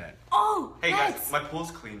should do that. Oh, Hey let's. guys, my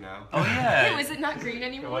pool's clean now. Oh yeah. Wait, was it not green It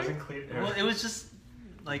anymore? wasn't clear. Well, it was just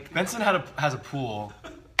like Benson has a pool.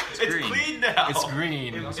 It's green. clean now. It's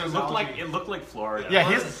green. It looked like Florida.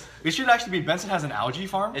 Yeah, it should actually be Benson has an algae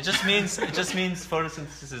farm. it just means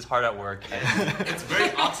photosynthesis is hard at work. And, It's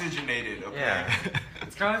very oxygenated. Okay. yeah.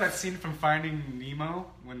 It's kind of like that scene from Finding Nemo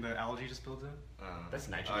when the algae just builds up. That's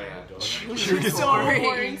nitrogen. Oh, yeah. Chewing is so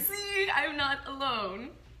boring. See, I'm not alone.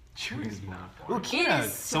 Chewing is not. Ooh, It Kina.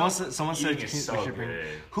 is Someone said Eating we is so should bring. good.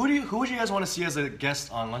 Who would you guys want to see as a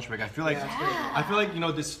guest on lunch break? I feel like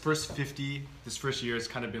this first year has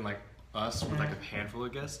kind of been like us with like a handful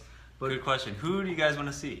of guests. But Good question. Who do you guys want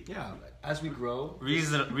to see? yeah, as we grow,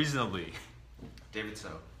 Reasonably. David So.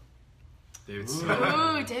 David.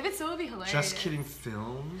 Ooh, David So would be hilarious. Just Kidding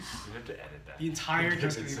films. We have to edit that. The entire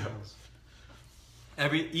Just Kidding so. Films.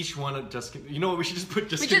 Each one of Just Kidding. You know what? We should just put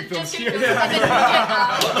Just We Kidding just Films kidding here. films, and then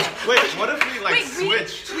we get, Wait, what if we like wait,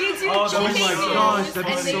 switched? we do Oh, that Just was Kidding my Films, gosh, that'd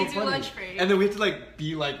be and so then you do funny. lunch break. And then we have to like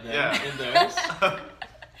be like them Yeah. in theirs. That'd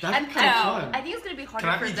And be kind of no, fun. I think it's gonna be harder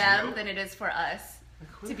Can I for be them Gio? than it is for us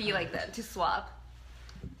to be like them, to swap.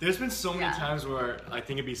 There's been so many Yeah. times where I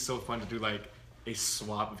think it'd be so fun to do like a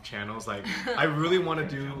swap of channels. Like I really want to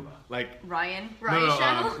do like Ryan's no,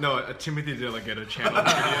 channel? no, a Timothy De La Ghetto channel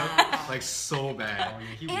video, like so bad.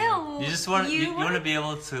 Ew. You just want you want wanna- to be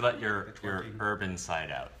able to let your urban side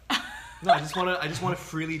out. No, I just want to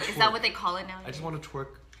freely twerk. Is that what they call it now? I just want to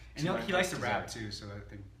twerk. And he likes to rap too, so I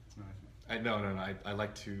think it's not. No. I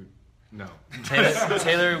like to. No.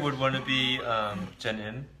 Taylor would want to be Jen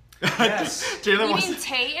Im. Yes. Taylor You wants. mean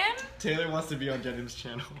Tatum? Taylor wants to be on Jenim's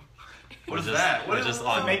channel. What is Just- that? What or is just this?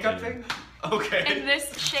 on The makeup YouTube. thing? Okay. In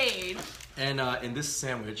this shade And in this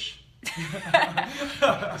sandwich,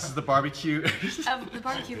 this is the barbecue. of the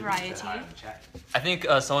barbecue variety. I think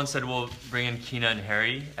someone said we'll bring in Kina and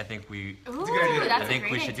Harry. I think we Ooh, good idea. that's I think a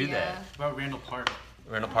great we should do idea. that. What about Randall Park?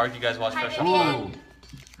 Randall Park. You guys watch Hi, Fresh Vivian. Off? Ooh,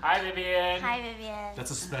 Hi, Vivian. Hi, Vivian.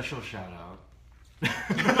 that's a special shout out.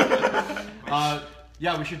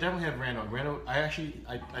 Yeah, we should definitely have Randall. Randall,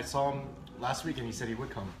 I saw him last week and he said he would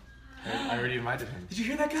come. I already invited him. Did you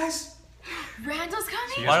hear that, guys? Randall's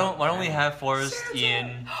coming? Why don't we have Forrest, Ian,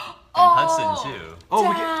 and Oh. Hudson too? Oh,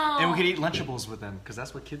 Down. we could eat Lunchables with them because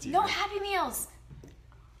that's what kids eat. No right? Happy Meals.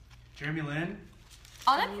 Jeremy Lin?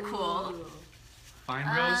 Oh, that'd be cool. Fine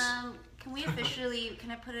Bros? Can we officially, can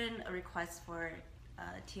I put in a request for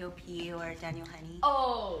TOP or Daniel Honey?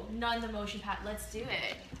 Oh, none the motion pat. Let's do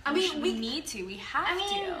it. I mean, we we- need to. We have I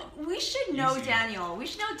mean, to. we should know Easy. Daniel. We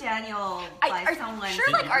should know Daniel by I'm someone. sure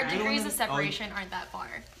like our Randall degrees and- of separation aren't that far.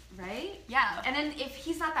 Right? Yeah. And then if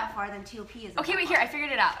he's not that far, then TOP is. Okay, wait, here, I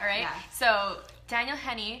figured it out, alright? Yeah. So, Daniel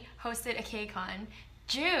Henney hosted a KCON.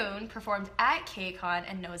 June performed at KCON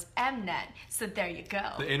and knows Mnet, so there you go.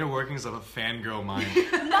 The inner workings of a fangirl mind.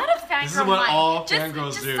 Not a fangirl. This is what all just,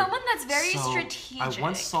 fangirls just do. someone that's very So, strategic. I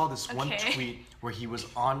once saw this one Okay. tweet where he was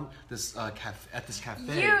on this at this cafe.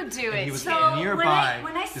 You do and it. He was So nearby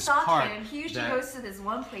when I this stalk park him, he usually that- goes to this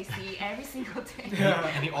one place to eat every single day.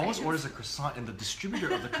 And he always orders a croissant, and the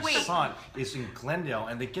distributor of the Wait. croissant is in Glendale,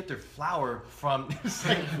 and they get their flour from. It's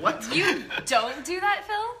like, what? You don't do that,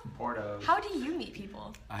 Phil? Porto. How do you meet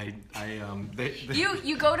people? They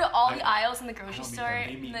You go to all the aisles in the grocery don't meet store, them,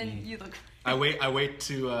 they and meet then me. you look. I wait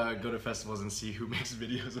to go to festivals and see who makes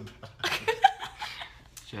videos about it.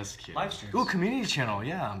 Just kidding. Live streams. Ooh, community channel,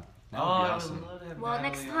 yeah. That would be awesome. Well,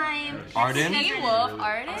 next time. Arden? Teen Wolf,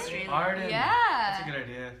 Arden? Arden. Yeah. That's a good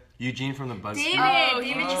idea. Eugene from the BuzzFeed. David, Oh,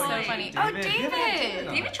 David he's Choi. so funny. David. Oh, David. David.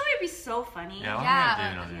 David Choi would be so funny. Yeah, I wanna Yeah. have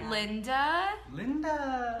David on here. Linda.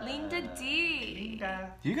 Linda. Linda D.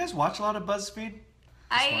 Linda. Do you guys watch a lot of BuzzFeed?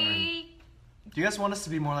 I. Do you guys want us to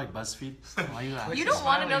be more like BuzzFeed? Why you You don't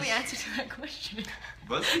want to know the answer to that question.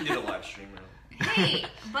 BuzzFeed did a live stream. Hey,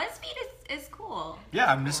 BuzzFeed is cool.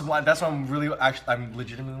 Yeah, that's why I'm really I'm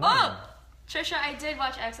legitimately wondering. Oh, Trisha, I did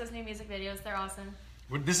watch EXO's new music videos. They're awesome.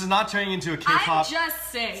 This is not turning into a I'm K-pop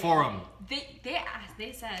just saying. forum. They asked.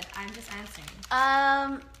 They said. I'm just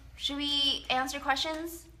answering. Should we answer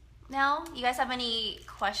questions now? You guys have any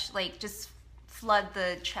question? Like, just flood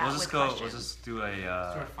the chat We'll with just go. questions. We'll just do Sort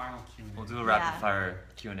a. of final Q&A. We'll do a rapid Yeah. fire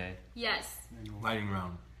Q&A. Yes. Lightning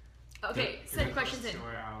round. Okay. Send questions in.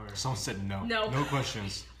 Story hour. Someone said no. No. No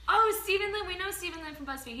questions. Oh, Stephen Lin. We know Stephen Lin from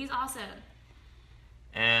BuzzFeed. He's awesome.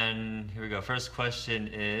 And here we go. First question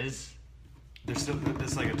is. There's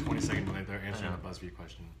like a 20-second delay. They're answering the BuzzFeed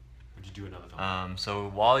question. Would you do another film? So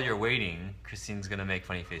while you're waiting, Christine's gonna make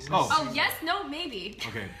funny faces. Oh. Oh yes. No. Maybe.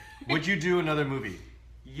 Okay. Would you do another movie?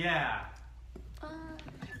 Yeah.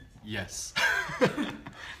 Yes.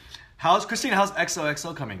 How's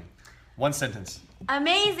XOXO coming? One sentence.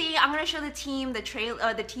 Amazing! I'm gonna show the team the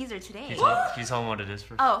the teaser today. Can you tell them what it is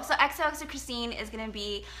first? Oh, so XOXO Christine is gonna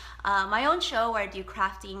be my own show where I do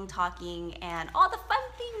crafting, talking, and all the fun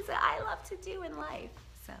things that I love to do in life.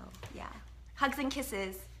 So yeah, hugs and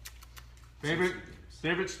kisses.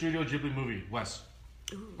 Favorite Studio Ghibli movie? Wes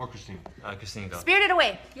or Christine? Christine, go. Spirited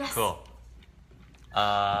Away. Yes. Cool.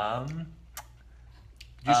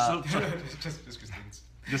 Just Christine's.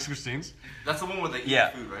 Just Christine's. That's the one where they eat Yeah.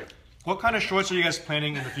 food, right? What kind of shorts are you guys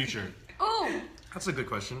planning in the future? Ooh. That's a good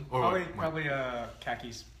question. Or Probably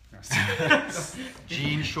khakis. No.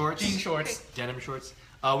 jean shorts. Jean shorts. Denim shorts.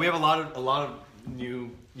 We have a lot of new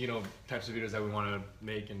types of videos that we want to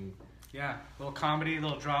make and Yeah. Little comedy,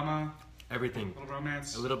 little drama, everything. little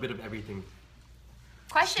romance. A little bit of everything.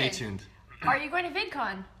 Question. Stay tuned. Are you going to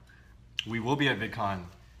VidCon? We will be at VidCon,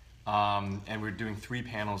 and we're doing 3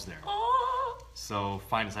 panels there. Oh. So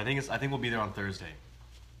find us. I think we'll be there on Thursday.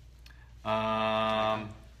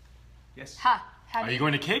 Yes. Ha. Have Are you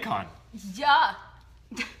going to KCON? Yeah.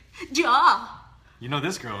 Ja. You know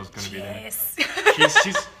this girl is going to be there. Yes.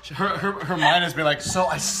 Her mind has been like, so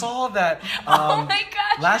I saw that Oh my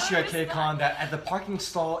gosh, last year at what was KCON that at the parking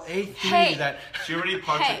stall A3 Hey. that She already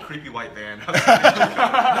parked Hey. a creepy white van.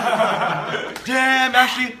 damn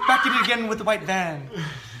Ashley back at it again with the white van.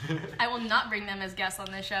 I will not bring them as guests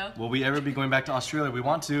on this show. Will we ever be going back to Australia? We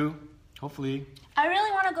want to, hopefully. I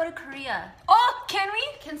really want to go to Korea. Oh, can we?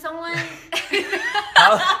 Can someone?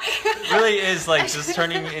 Really is like just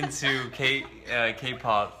turning into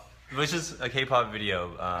K-pop, which is a K-pop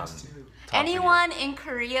video. Talk Anyone in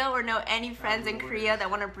Korea or know any friends in Korea that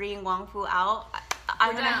want to bring Wong Fu out?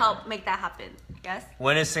 I'm gonna down. help make that happen. Yes. Video.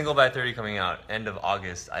 When is Single by 30 coming out? End of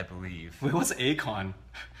August, I believe. Wait, what's ACON?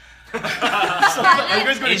 Are you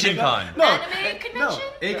guys going to Asian Con. No, Anime convention? no.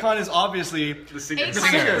 ACON is obviously The singer. Eight The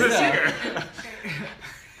singer. singer.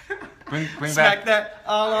 Bring smack back. that.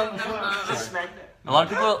 A lot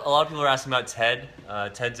of people are asking about Ted.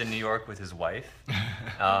 Ted's in New York with his wife.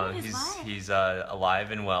 his wife? He's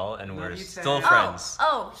alive and well, and we're you, still Ted. friends.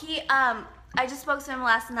 He I just spoke to him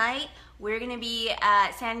last night. We're gonna be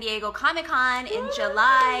at San Diego Comic-Con in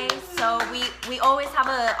July. So we always have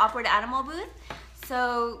a Awkward Animal booth.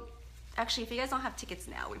 So actually, if you guys don't have tickets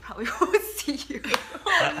now, we probably won't see you.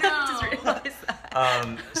 Oh no. Just realized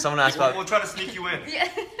that. Someone asked We'll about try to sneak you in.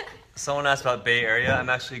 Someone asked about Bay Area. I'm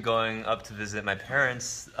actually going up to visit my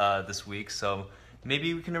parents this week, so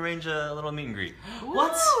maybe we can arrange a little meet and greet.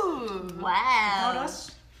 What? Wow. About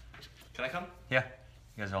us? Can I come? Yeah,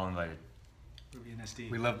 you guys are all invited. Ruby and SD.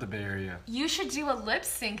 We love the Bay Area. You should do a lip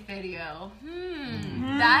sync video.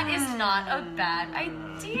 That is not a bad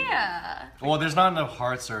idea. Well, there's not enough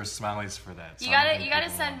hearts or smileys for that. so You I don't gotta think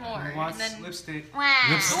people send want more. Who wants And then lipstick? Who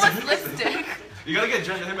wants lipstick? You gotta get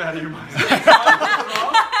him out of your mind.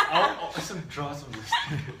 I'll draw some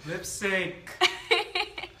lipstick. Lip sync.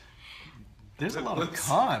 that. There's a lot of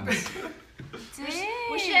cons.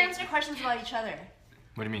 We should answer questions about each other.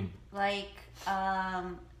 What do you mean? Like,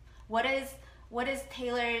 what is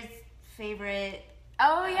Taylor's favorite?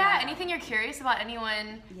 Oh yeah, anything you're curious about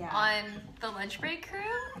anyone Yeah. on the lunch break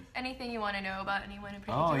crew? Anything you want to know about anyone in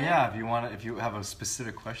particular? Oh yeah, if you have a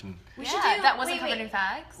specific question. We Yeah, should do that wasn't wait, covered wait. in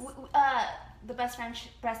facts. The best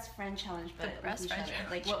friend challenge, but The best with each friend other.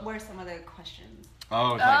 challenge. Like, what were some of the questions?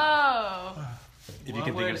 Oh, like, Oh, if you What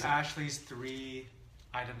can would think of some- Ashley's 3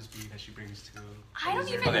 items be that she brings to? I don't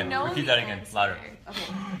even Okay, know. repeat the that again, answer. louder.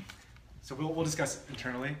 Okay. So we'll discuss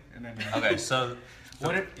internally and then. Okay, so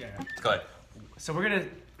Yeah. go ahead. So we're gonna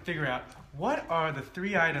figure out what are the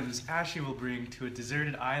 3 items Ashley will bring to a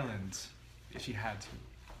deserted island if she had to.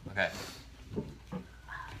 Okay.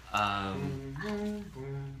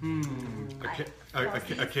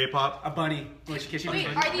 a K-pop. A bunny. Wait, can she Wait,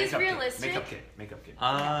 bring- are these Makeup realistic? kit. Makeup kit.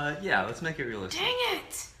 Yeah, let's make it realistic. Dang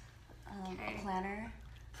it! A planner.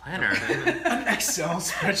 Planner. an Excel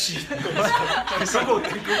spreadsheet?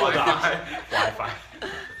 Google Docs. Wi-Fi.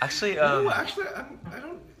 Actually, Actually, I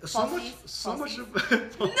don't. Falsies? So much of No,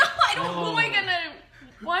 I don't. Who am I gonna?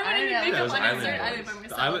 Why would I I even don't make know. up Those on island insert boys. island by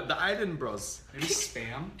myself? the Island Bros. Maybe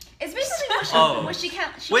spam. It's basically what she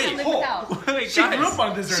can't Wait, live without. Wait, She grew up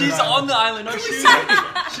on a deserted She's island. on the island. No, she's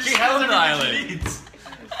on the island.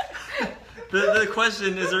 The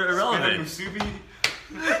question is irrelevant.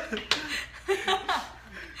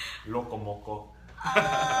 Loco Moco.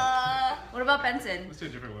 What about Benson? Let's do a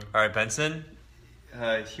different one. All right, Benson.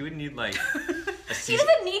 He would need like a C. He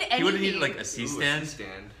doesn't need anything. He would need like a C Ooh, stand,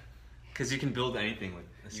 stand. because you can build anything with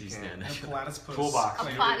a You C can. stand. A platypus. Toolbox. A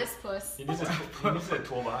platypus. He needs a toolbox.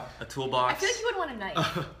 A I toolbox. feel like you would want a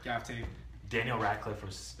knife. Gaff tape. Daniel Radcliffe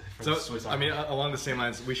from So Swiss I mean, Army. along the same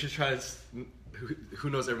lines, we should try. Who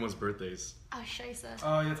knows everyone's birthdays? Oh, scheisse.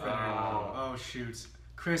 Oh, yeah, that's better. Oh. Oh, shoot.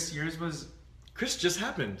 Chris, yours was. Chris just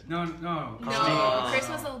happened. No. No, Chris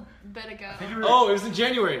was a bit ago. I think you were. Oh, it was in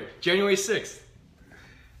January. January 6th.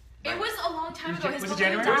 It was a long time ago. His Was it mother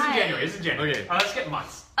January? It was in died. January. It's in January. Okay. Let's get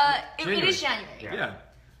months. It is January. Yeah.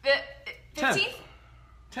 Yeah. 15th?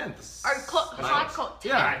 10th. Or hot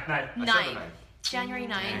Yeah. Nine. 9. January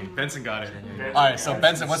 9. Benson got it. Benson. All right. So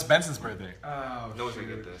Benson, what's Benson's birthday? Oh, No one's gonna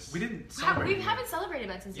shoot. get this. We didn't We celebrate. haven't celebrated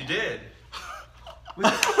Benson's You yet. did.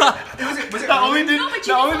 Was it Not only did No, but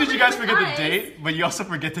you not can only did you guys celebrate forget the with us. date, but you also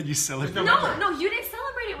forget that you celebrated. No, you didn't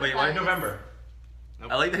celebrate it with Wait, us. why November.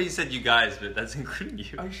 I like that you said you guys, but that's including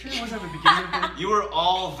you. Are you sure it was at the beginning of the You were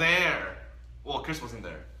all there. Well, Chris wasn't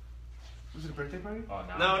there. Was it a birthday party? Oh,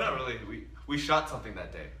 No, not really. We shot something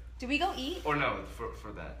that day. Did we go eat? Or no,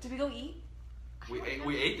 for that. Did we go eat?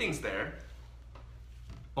 We ate things there.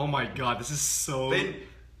 Oh my God, this is so They,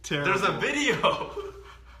 terrible. there's a video.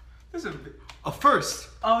 This is A first.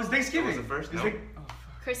 Oh, it was Thanksgiving. Was it first? It was No. like-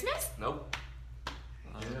 Christmas? Nope. It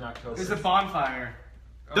was in October. It was a bonfire.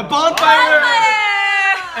 The bonfire.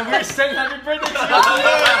 And we were saying happy birthday to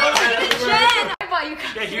you. Jen! I bought you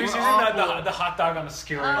Yeah, he was using the hot dog on the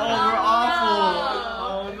skewer. Oh, we're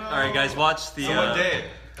awful. Oh no. All right, guys, watch the. So what day?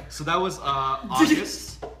 So that was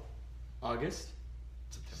August. August.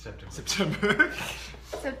 September. September.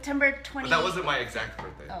 September 20. But that wasn't my exact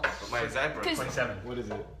birthday. Oh. But my exact birthday. 27. What is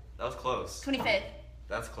it? That was close. 25th.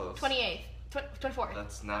 That's close. 28th. 24th.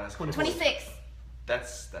 That's not as close. 26th.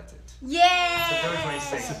 That's it. Yay! September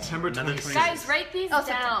 26th. September Another 26th. Guys, write these Oh,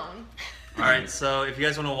 down. All right, so if you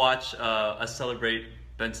guys want to watch us celebrate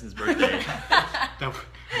Benson's birthday That-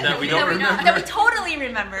 that we don't remember, That we totally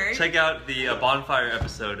remember. check out the bonfire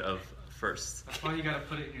episode of First. That's why you gotta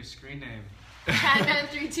put it in your screen name. Catman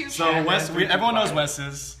 3-2. So Wes, everyone knows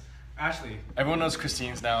Wes's. Ashley. Everyone knows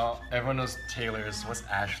Christine's now. Everyone knows Taylor's. What's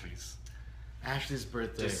Ashley's? Ashley's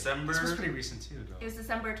birthday. December. This was pretty recent too, It though. was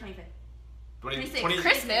December 25th. 26. 26.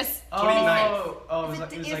 Christmas. 29th. Oh, It was like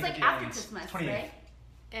the after end. Christmas, 28th. right?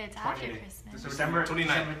 It's after 28th. Christmas. December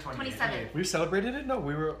 29th. 27th. We celebrated it? No,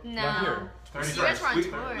 we were No. not here. You guys were on We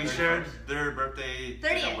tour. shared their birthday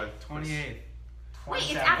 30th. with 28th. Wait,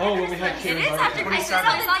 it's 27th. after Oh, when we Christmas. had It Kieran's is birthday. after Christmas.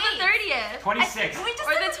 27th. It's not the 30th. 26th. We just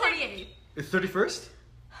Or said the 28th. It's 31st?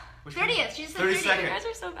 Which one? 30th. She just said 32nd. 30th. You guys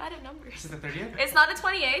are so bad at Is numbers. it the 30th? It's not the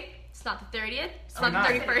 28th. It's not the 30th. It's not the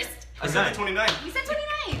 29th. 31st. I said the 29th. You said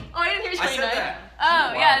 29. Oh, I didn't hear I said 29. that. Oh,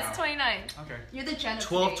 Wow. yeah, it's 29. Okay. You're the Jen of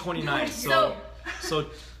 12, today. 29. So- So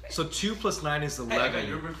So 2 plus 9 is Hey, I got 11.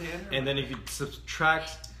 your birthday in. And then if you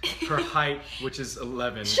subtract her height, which is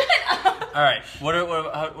 11. All right. What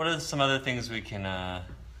are some other things we can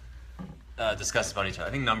discuss about each other?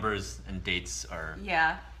 I think numbers and dates are.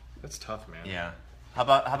 Yeah. That's tough, man. Yeah. How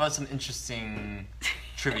about some interesting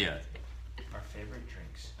trivia? Our favorite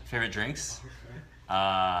drinks. Favorite drinks?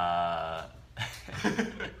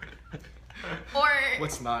 Or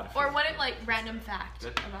What's not? or what if like random fact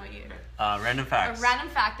about you? Random A facts. random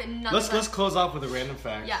fact that none Let's of us. close off with a random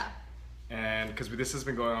fact. Yeah. And because this has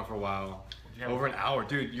been going on for a while, Yeah. over an hour,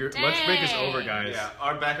 dude. Your lunch break is over, Dang. guys. Yeah,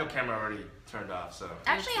 our backup camera already turned off, so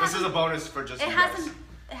Actually, this is a bonus for just It you guys.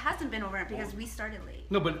 hasn't been over because we started late.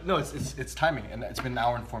 No, it's timing, and it's been an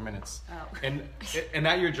hour and 4 minutes. Oh. And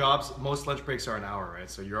at your jobs, most lunch breaks are an hour, right?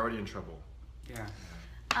 So you're already in trouble. Yeah.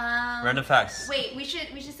 Random facts. Wait, we should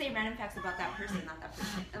say random facts about that person, not that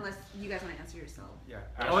person. Unless you guys want to answer yourself. Yeah.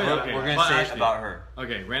 Oh, yeah, okay. We're gonna But say Ashley. about her.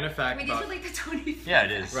 Okay, random fact Wait, these about are like the 20. Yeah,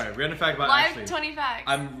 it is. right. Random fact about Live Ashley. 20 facts.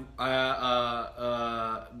 I'm I'm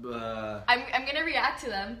gonna react to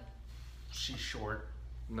them. She's short.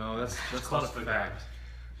 no, that's Close not a to fact.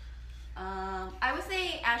 I would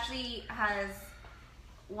say Ashley has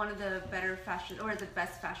one of the better fashion or the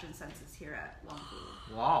best fashion senses here at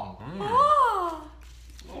Wangfu. Wow. Oh.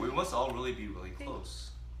 Well, we must all really be really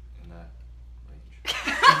close in that range.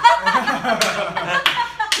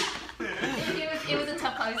 It was a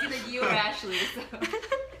tough call. It was either you or Ashley.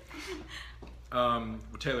 So.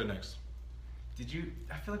 Taylor next. Did you?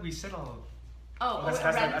 I feel like we said all. Oh, that's, a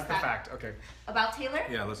that's, random that's the fact. Okay. About Taylor?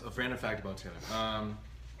 Yeah, let's a random fact about Taylor.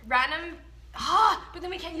 Random. But then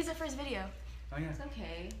we can't use it for his video. Oh yeah. It's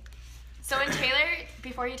okay. So when Taylor,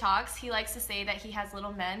 before he talks, he likes to say that he has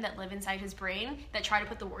little men that live inside his brain that try to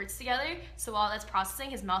put the words together. So while that's processing,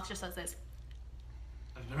 his mouth just does this,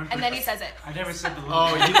 and then he says it. I never said the.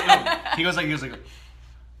 Oh, he goes like.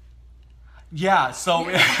 Yeah. So.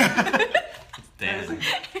 Damn.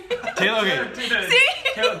 Taylor. Okay. See?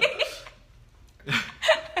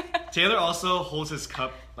 Taylor also holds his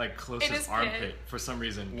cup like close In to his his armpit pit. for some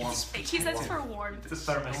reason. He says it's for warmth. It's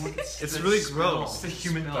a thermos. It's really gross. It's a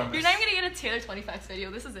human thermos. You're not even gonna get a Taylor 20 facts video.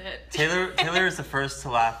 This is it. Taylor is the first to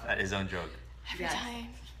laugh at his own joke. Every Yes. time.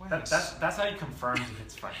 That's how he confirms if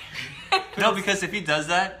it's funny. No, because if he does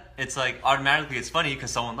that, it's like automatically it's funny because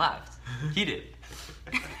someone laughed. He did.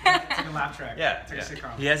 It's like a laugh track. Yeah. It's like a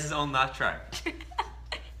sitcom. He has his own laugh track.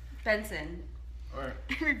 Benson. Or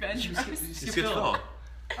Revenge. you roast. He's good Phil.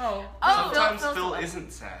 Oh. Sometimes Phil's Phil the-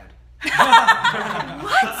 isn't sad.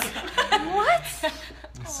 What?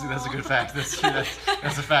 That's a good fact.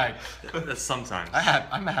 That's a fact. That's sometimes.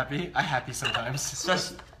 I'm happy. I'm happy sometimes.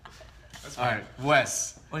 Especially. All right,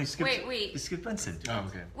 Wes. Oh, you skipped. Wait. You skipped Benson. Oh,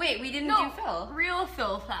 okay. Wait, we didn't No, do Phil. real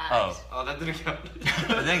Phil fact. Oh, Oh, that didn't count.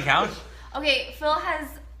 that didn't count. Okay,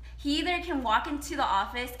 he either can walk into the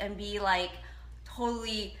office and be like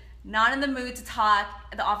totally not in the mood to talk.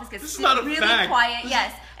 The office gets This is not a really fact. quiet.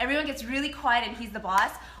 Yes, everyone gets really quiet and he's the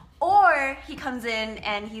boss. Or he comes in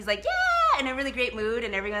and he's like, yeah, in a really great mood,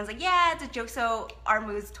 and everyone's like, yeah, it's a joke. So our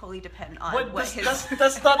moods totally depend on what his.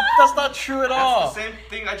 That's not true at That's all. the same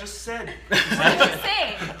thing I just said. What did you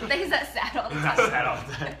say? That he's not sad all the Not time. sad all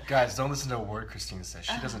the time. Guys, don't listen to a word Christina says.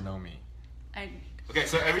 She doesn't know me. Okay,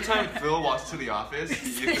 so every time Phil walks to the office,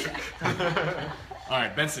 he All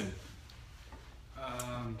right, Benson.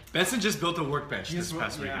 Benson just built a workbench he this just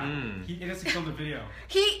past week. He has to film the video.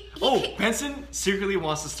 He Oh, Benson secretly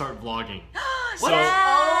wants to start vlogging. So,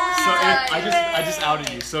 Yes. so if, I just outed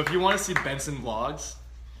you. So if you want to see Benson vlogs,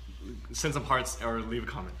 send some hearts or leave a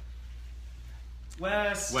comment.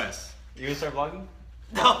 Wes. Wes. You gonna start vlogging?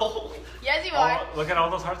 No. Yes, you are. Oh, look at all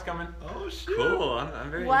those hearts coming. Oh shit. Cool.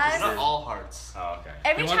 I'm very What? It's interested. not all hearts. Oh, okay.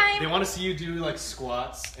 Every They time. want to see you do like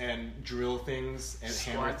squats and drill things and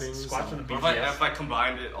hammer things. Squats from the What BTS. if I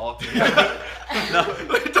combined it all together? No. Oh,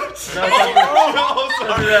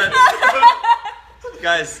 Don't do that.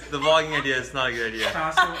 Guys, the vlogging idea is not a good idea.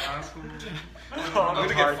 Asshole. I'm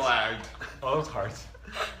gonna get flagged. All those hearts.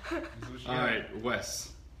 All right, Wes.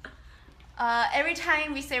 Every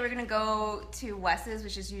time we say we're gonna go to Wes's,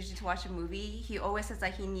 which is usually to watch a movie, he always says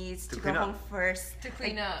that he needs to go clean up. home first To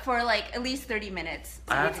clean like, up. for like at least 30 minutes.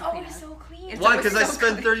 I have to to- clean Oh, up. so clean. It's Why? always Because I so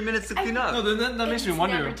spent clean. 30 minutes to clean up. No, then that makes me It's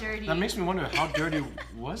wonder. never dirty. That makes me wonder how dirty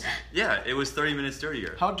was it? Yeah, it was 30 minutes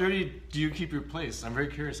dirtier. How dirty do you keep your place? I'm very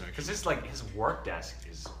curious actually. Because it's like his work desk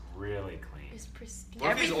is really clean. It's pristine.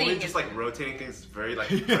 What if he's only Everything just is- like rotating things very like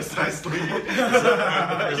precisely?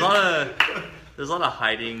 There's a lot of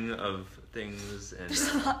hiding of things and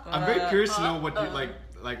I'm very curious to know what you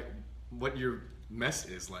like what your mess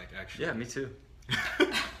is like actually. yeah, me too.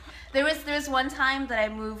 There was one time that I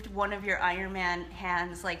moved one of your Iron Man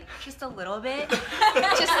hands like just a little bit,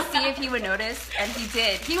 just to see if he would notice, and he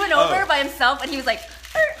did. He went over by himself, and he was like.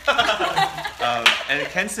 And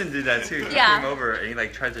Kenson did that too. He Yeah. came over and he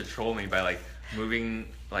like tried to troll me by like moving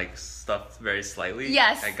like stuff very slightly.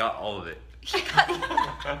 Yes. I got all of it.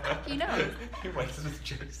 He knows. He went to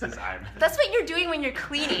just his Iron Man. That's what you're doing when you're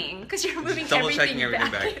cleaning, because you're moving Double everything checking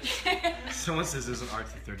everything back. Someone says there's an art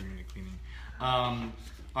to 30-minute cleaning. All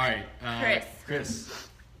right. Chris.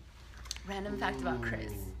 Random fact about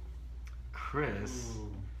Chris. Chris.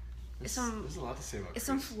 It's from There's a lot to say about it's Chris.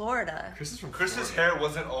 from Florida. Chris is from Chris's Florida. hair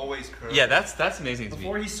wasn't always curly. Yeah, that's amazing to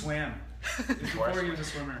Before me. he swam. Before he was a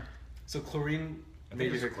swimmer. So chlorine I made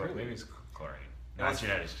think your it's hair curly. maybe it's chlorine. No, it's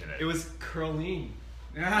genetic. It was curling.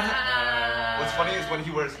 What's funny is when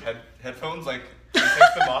he wears headphones, like he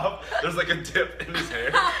takes them off, there's like a dip in his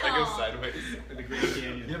hair, like goes sideways. In the Grand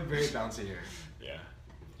Canyon. You have very bouncy hair. Yeah.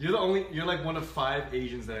 You're like one of 5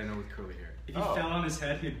 Asians that I know with curly hair. If he fell on his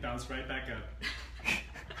head, he'd bounce right back up.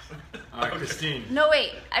 All right, Christine. No,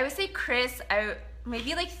 wait. I would say Chris.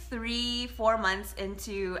 Maybe like 3-4 months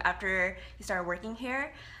after he started working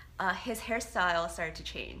here, his hairstyle started to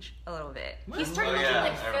change a little bit. He started Oh, looking yeah.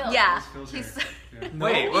 like Phil. Yeah, Phil's he's. hair. Yeah.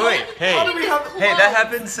 Wait. Hey. Even his Hey, that clothes,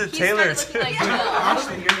 happens to he Taylor started too. looking like Phil.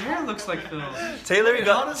 Actually, your hair looks like Phil's. Taylor How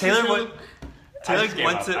got does Taylor this went. feel? Taylor just gave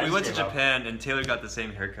went up. to. I We just went to gave up. Japan, and Taylor got the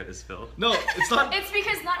same haircut as Phil. No, it's not. It's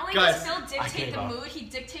because not only Guys, does Phil I dictate gave the up. mood, he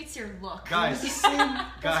dictates your look. Guys, That's what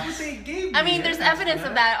guys, they gave me. I mean, there's evidence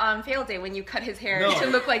of that on Fail Day when you cut his hair No. to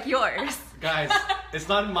look like yours. guys. It's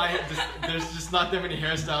not my. There's just not that many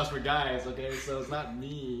hairstyles for guys. Okay, so it's not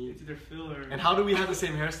me. It's either Phil or. And how do we have the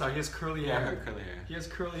same hairstyle? He has curly hair. curly hair. He has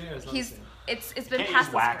curly hair. It's not He's. the same. It's been Can't past use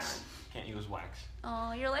this wax. point. Can't use wax.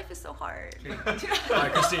 Oh, your life is so hard. All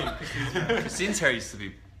right, Christine. Christine's hair used to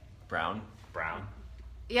be brown. Brown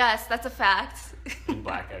Yes, that's a fact. and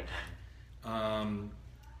black at a time.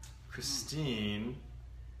 Christine.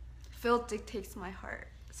 Phil dictates my heart,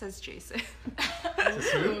 says Jason.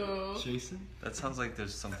 Ooh. Jason. That sounds like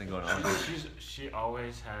there's something going on. She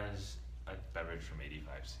always has a beverage from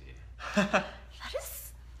 85C. That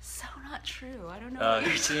is so not true. I don't know. What you're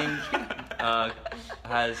Christine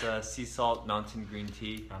has sea salt mountain green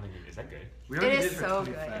tea. I don't think is that good. We It already is did her so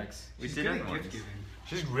 20 good. facts. We She's did good it at once. gift giving.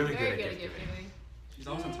 She's really Very good good at at gift gift giving. giving. She's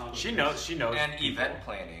always on top of She it. knows people. And event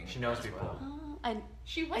planning. She knows as people. well. Oh, I,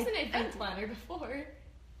 She was an event planner before,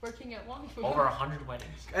 working at Wong Fu. Over 100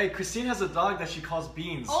 weddings. Hey, Christine has a dog that she calls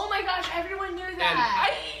Beans. Oh my gosh, everyone knew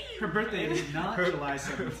that. Her birthday is not July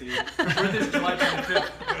 17th. Her birthday's July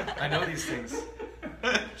 25th. I know these things.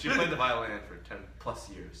 She played the violin for 10 plus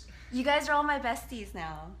years. you guys are all my besties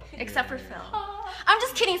now, except for Phil. I'm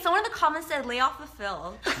just kidding. Someone in the comments said lay off with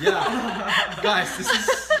Phil. Yeah. Guys, this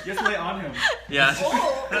is. You have to lay on him. Yeah.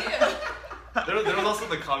 Oh, ew. There was also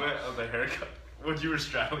the comment of the haircut when you were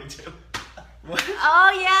straddling Taylor.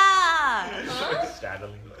 Oh yeah.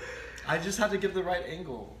 Straddling. I just had to get the right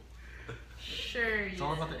angle. Sure. It's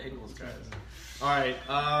all Yeah. about the angles, guys. All right.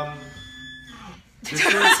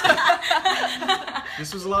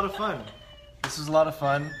 This was a lot of fun. This was a lot of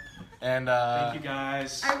fun, and Thank you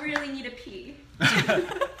guys. I really need a pee.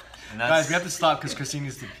 And guys, we have to stop because Christine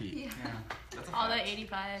needs to pee. Yeah. All that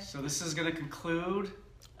 85. So this is gonna conclude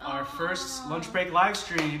our first lunch break live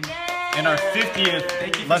stream. Yay. And our 50th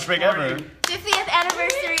Thank you for lunch break ever. supporting. 50th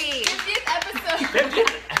anniversary. 50th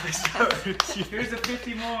episode. Here's the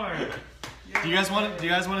 50 more. Do you guys want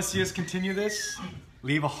to see us continue this?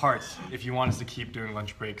 Leave a heart if you want us to keep doing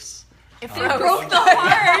lunch breaks. If it broke the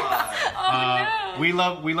heart. Oh no.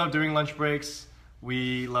 We love doing lunch breaks.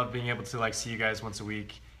 We love being able to like see you guys once a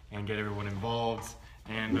week and get everyone involved.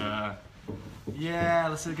 And yeah,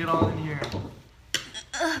 let's get all in here.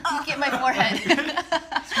 You get my forehead.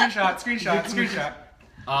 Screenshot.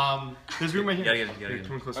 There's room right here. You gotta get it, you gotta Here, get it.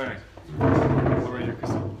 come closer. All right. Over right here,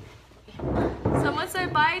 Christine. Someone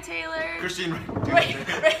said bye, Taylor. Christine,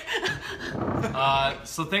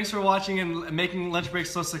 So thanks for watching and making lunch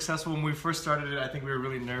breaks so successful. When we first started it, I think we were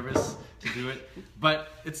really nervous to do it, but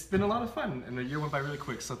it's been a lot of fun, and the year went by really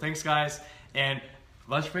quick. So thanks, guys, and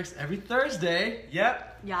lunch breaks every Thursday.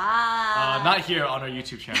 Yep. Yeah. Not here on our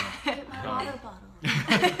YouTube channel. My water bottle.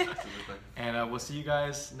 And we'll see you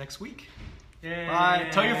guys next week. Yay. Bye.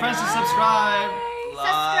 Tell your friends to subscribe.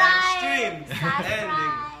 Subscribe. stream Subscribe.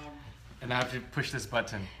 ending. And I have to push this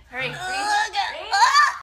button. Hurry, 3,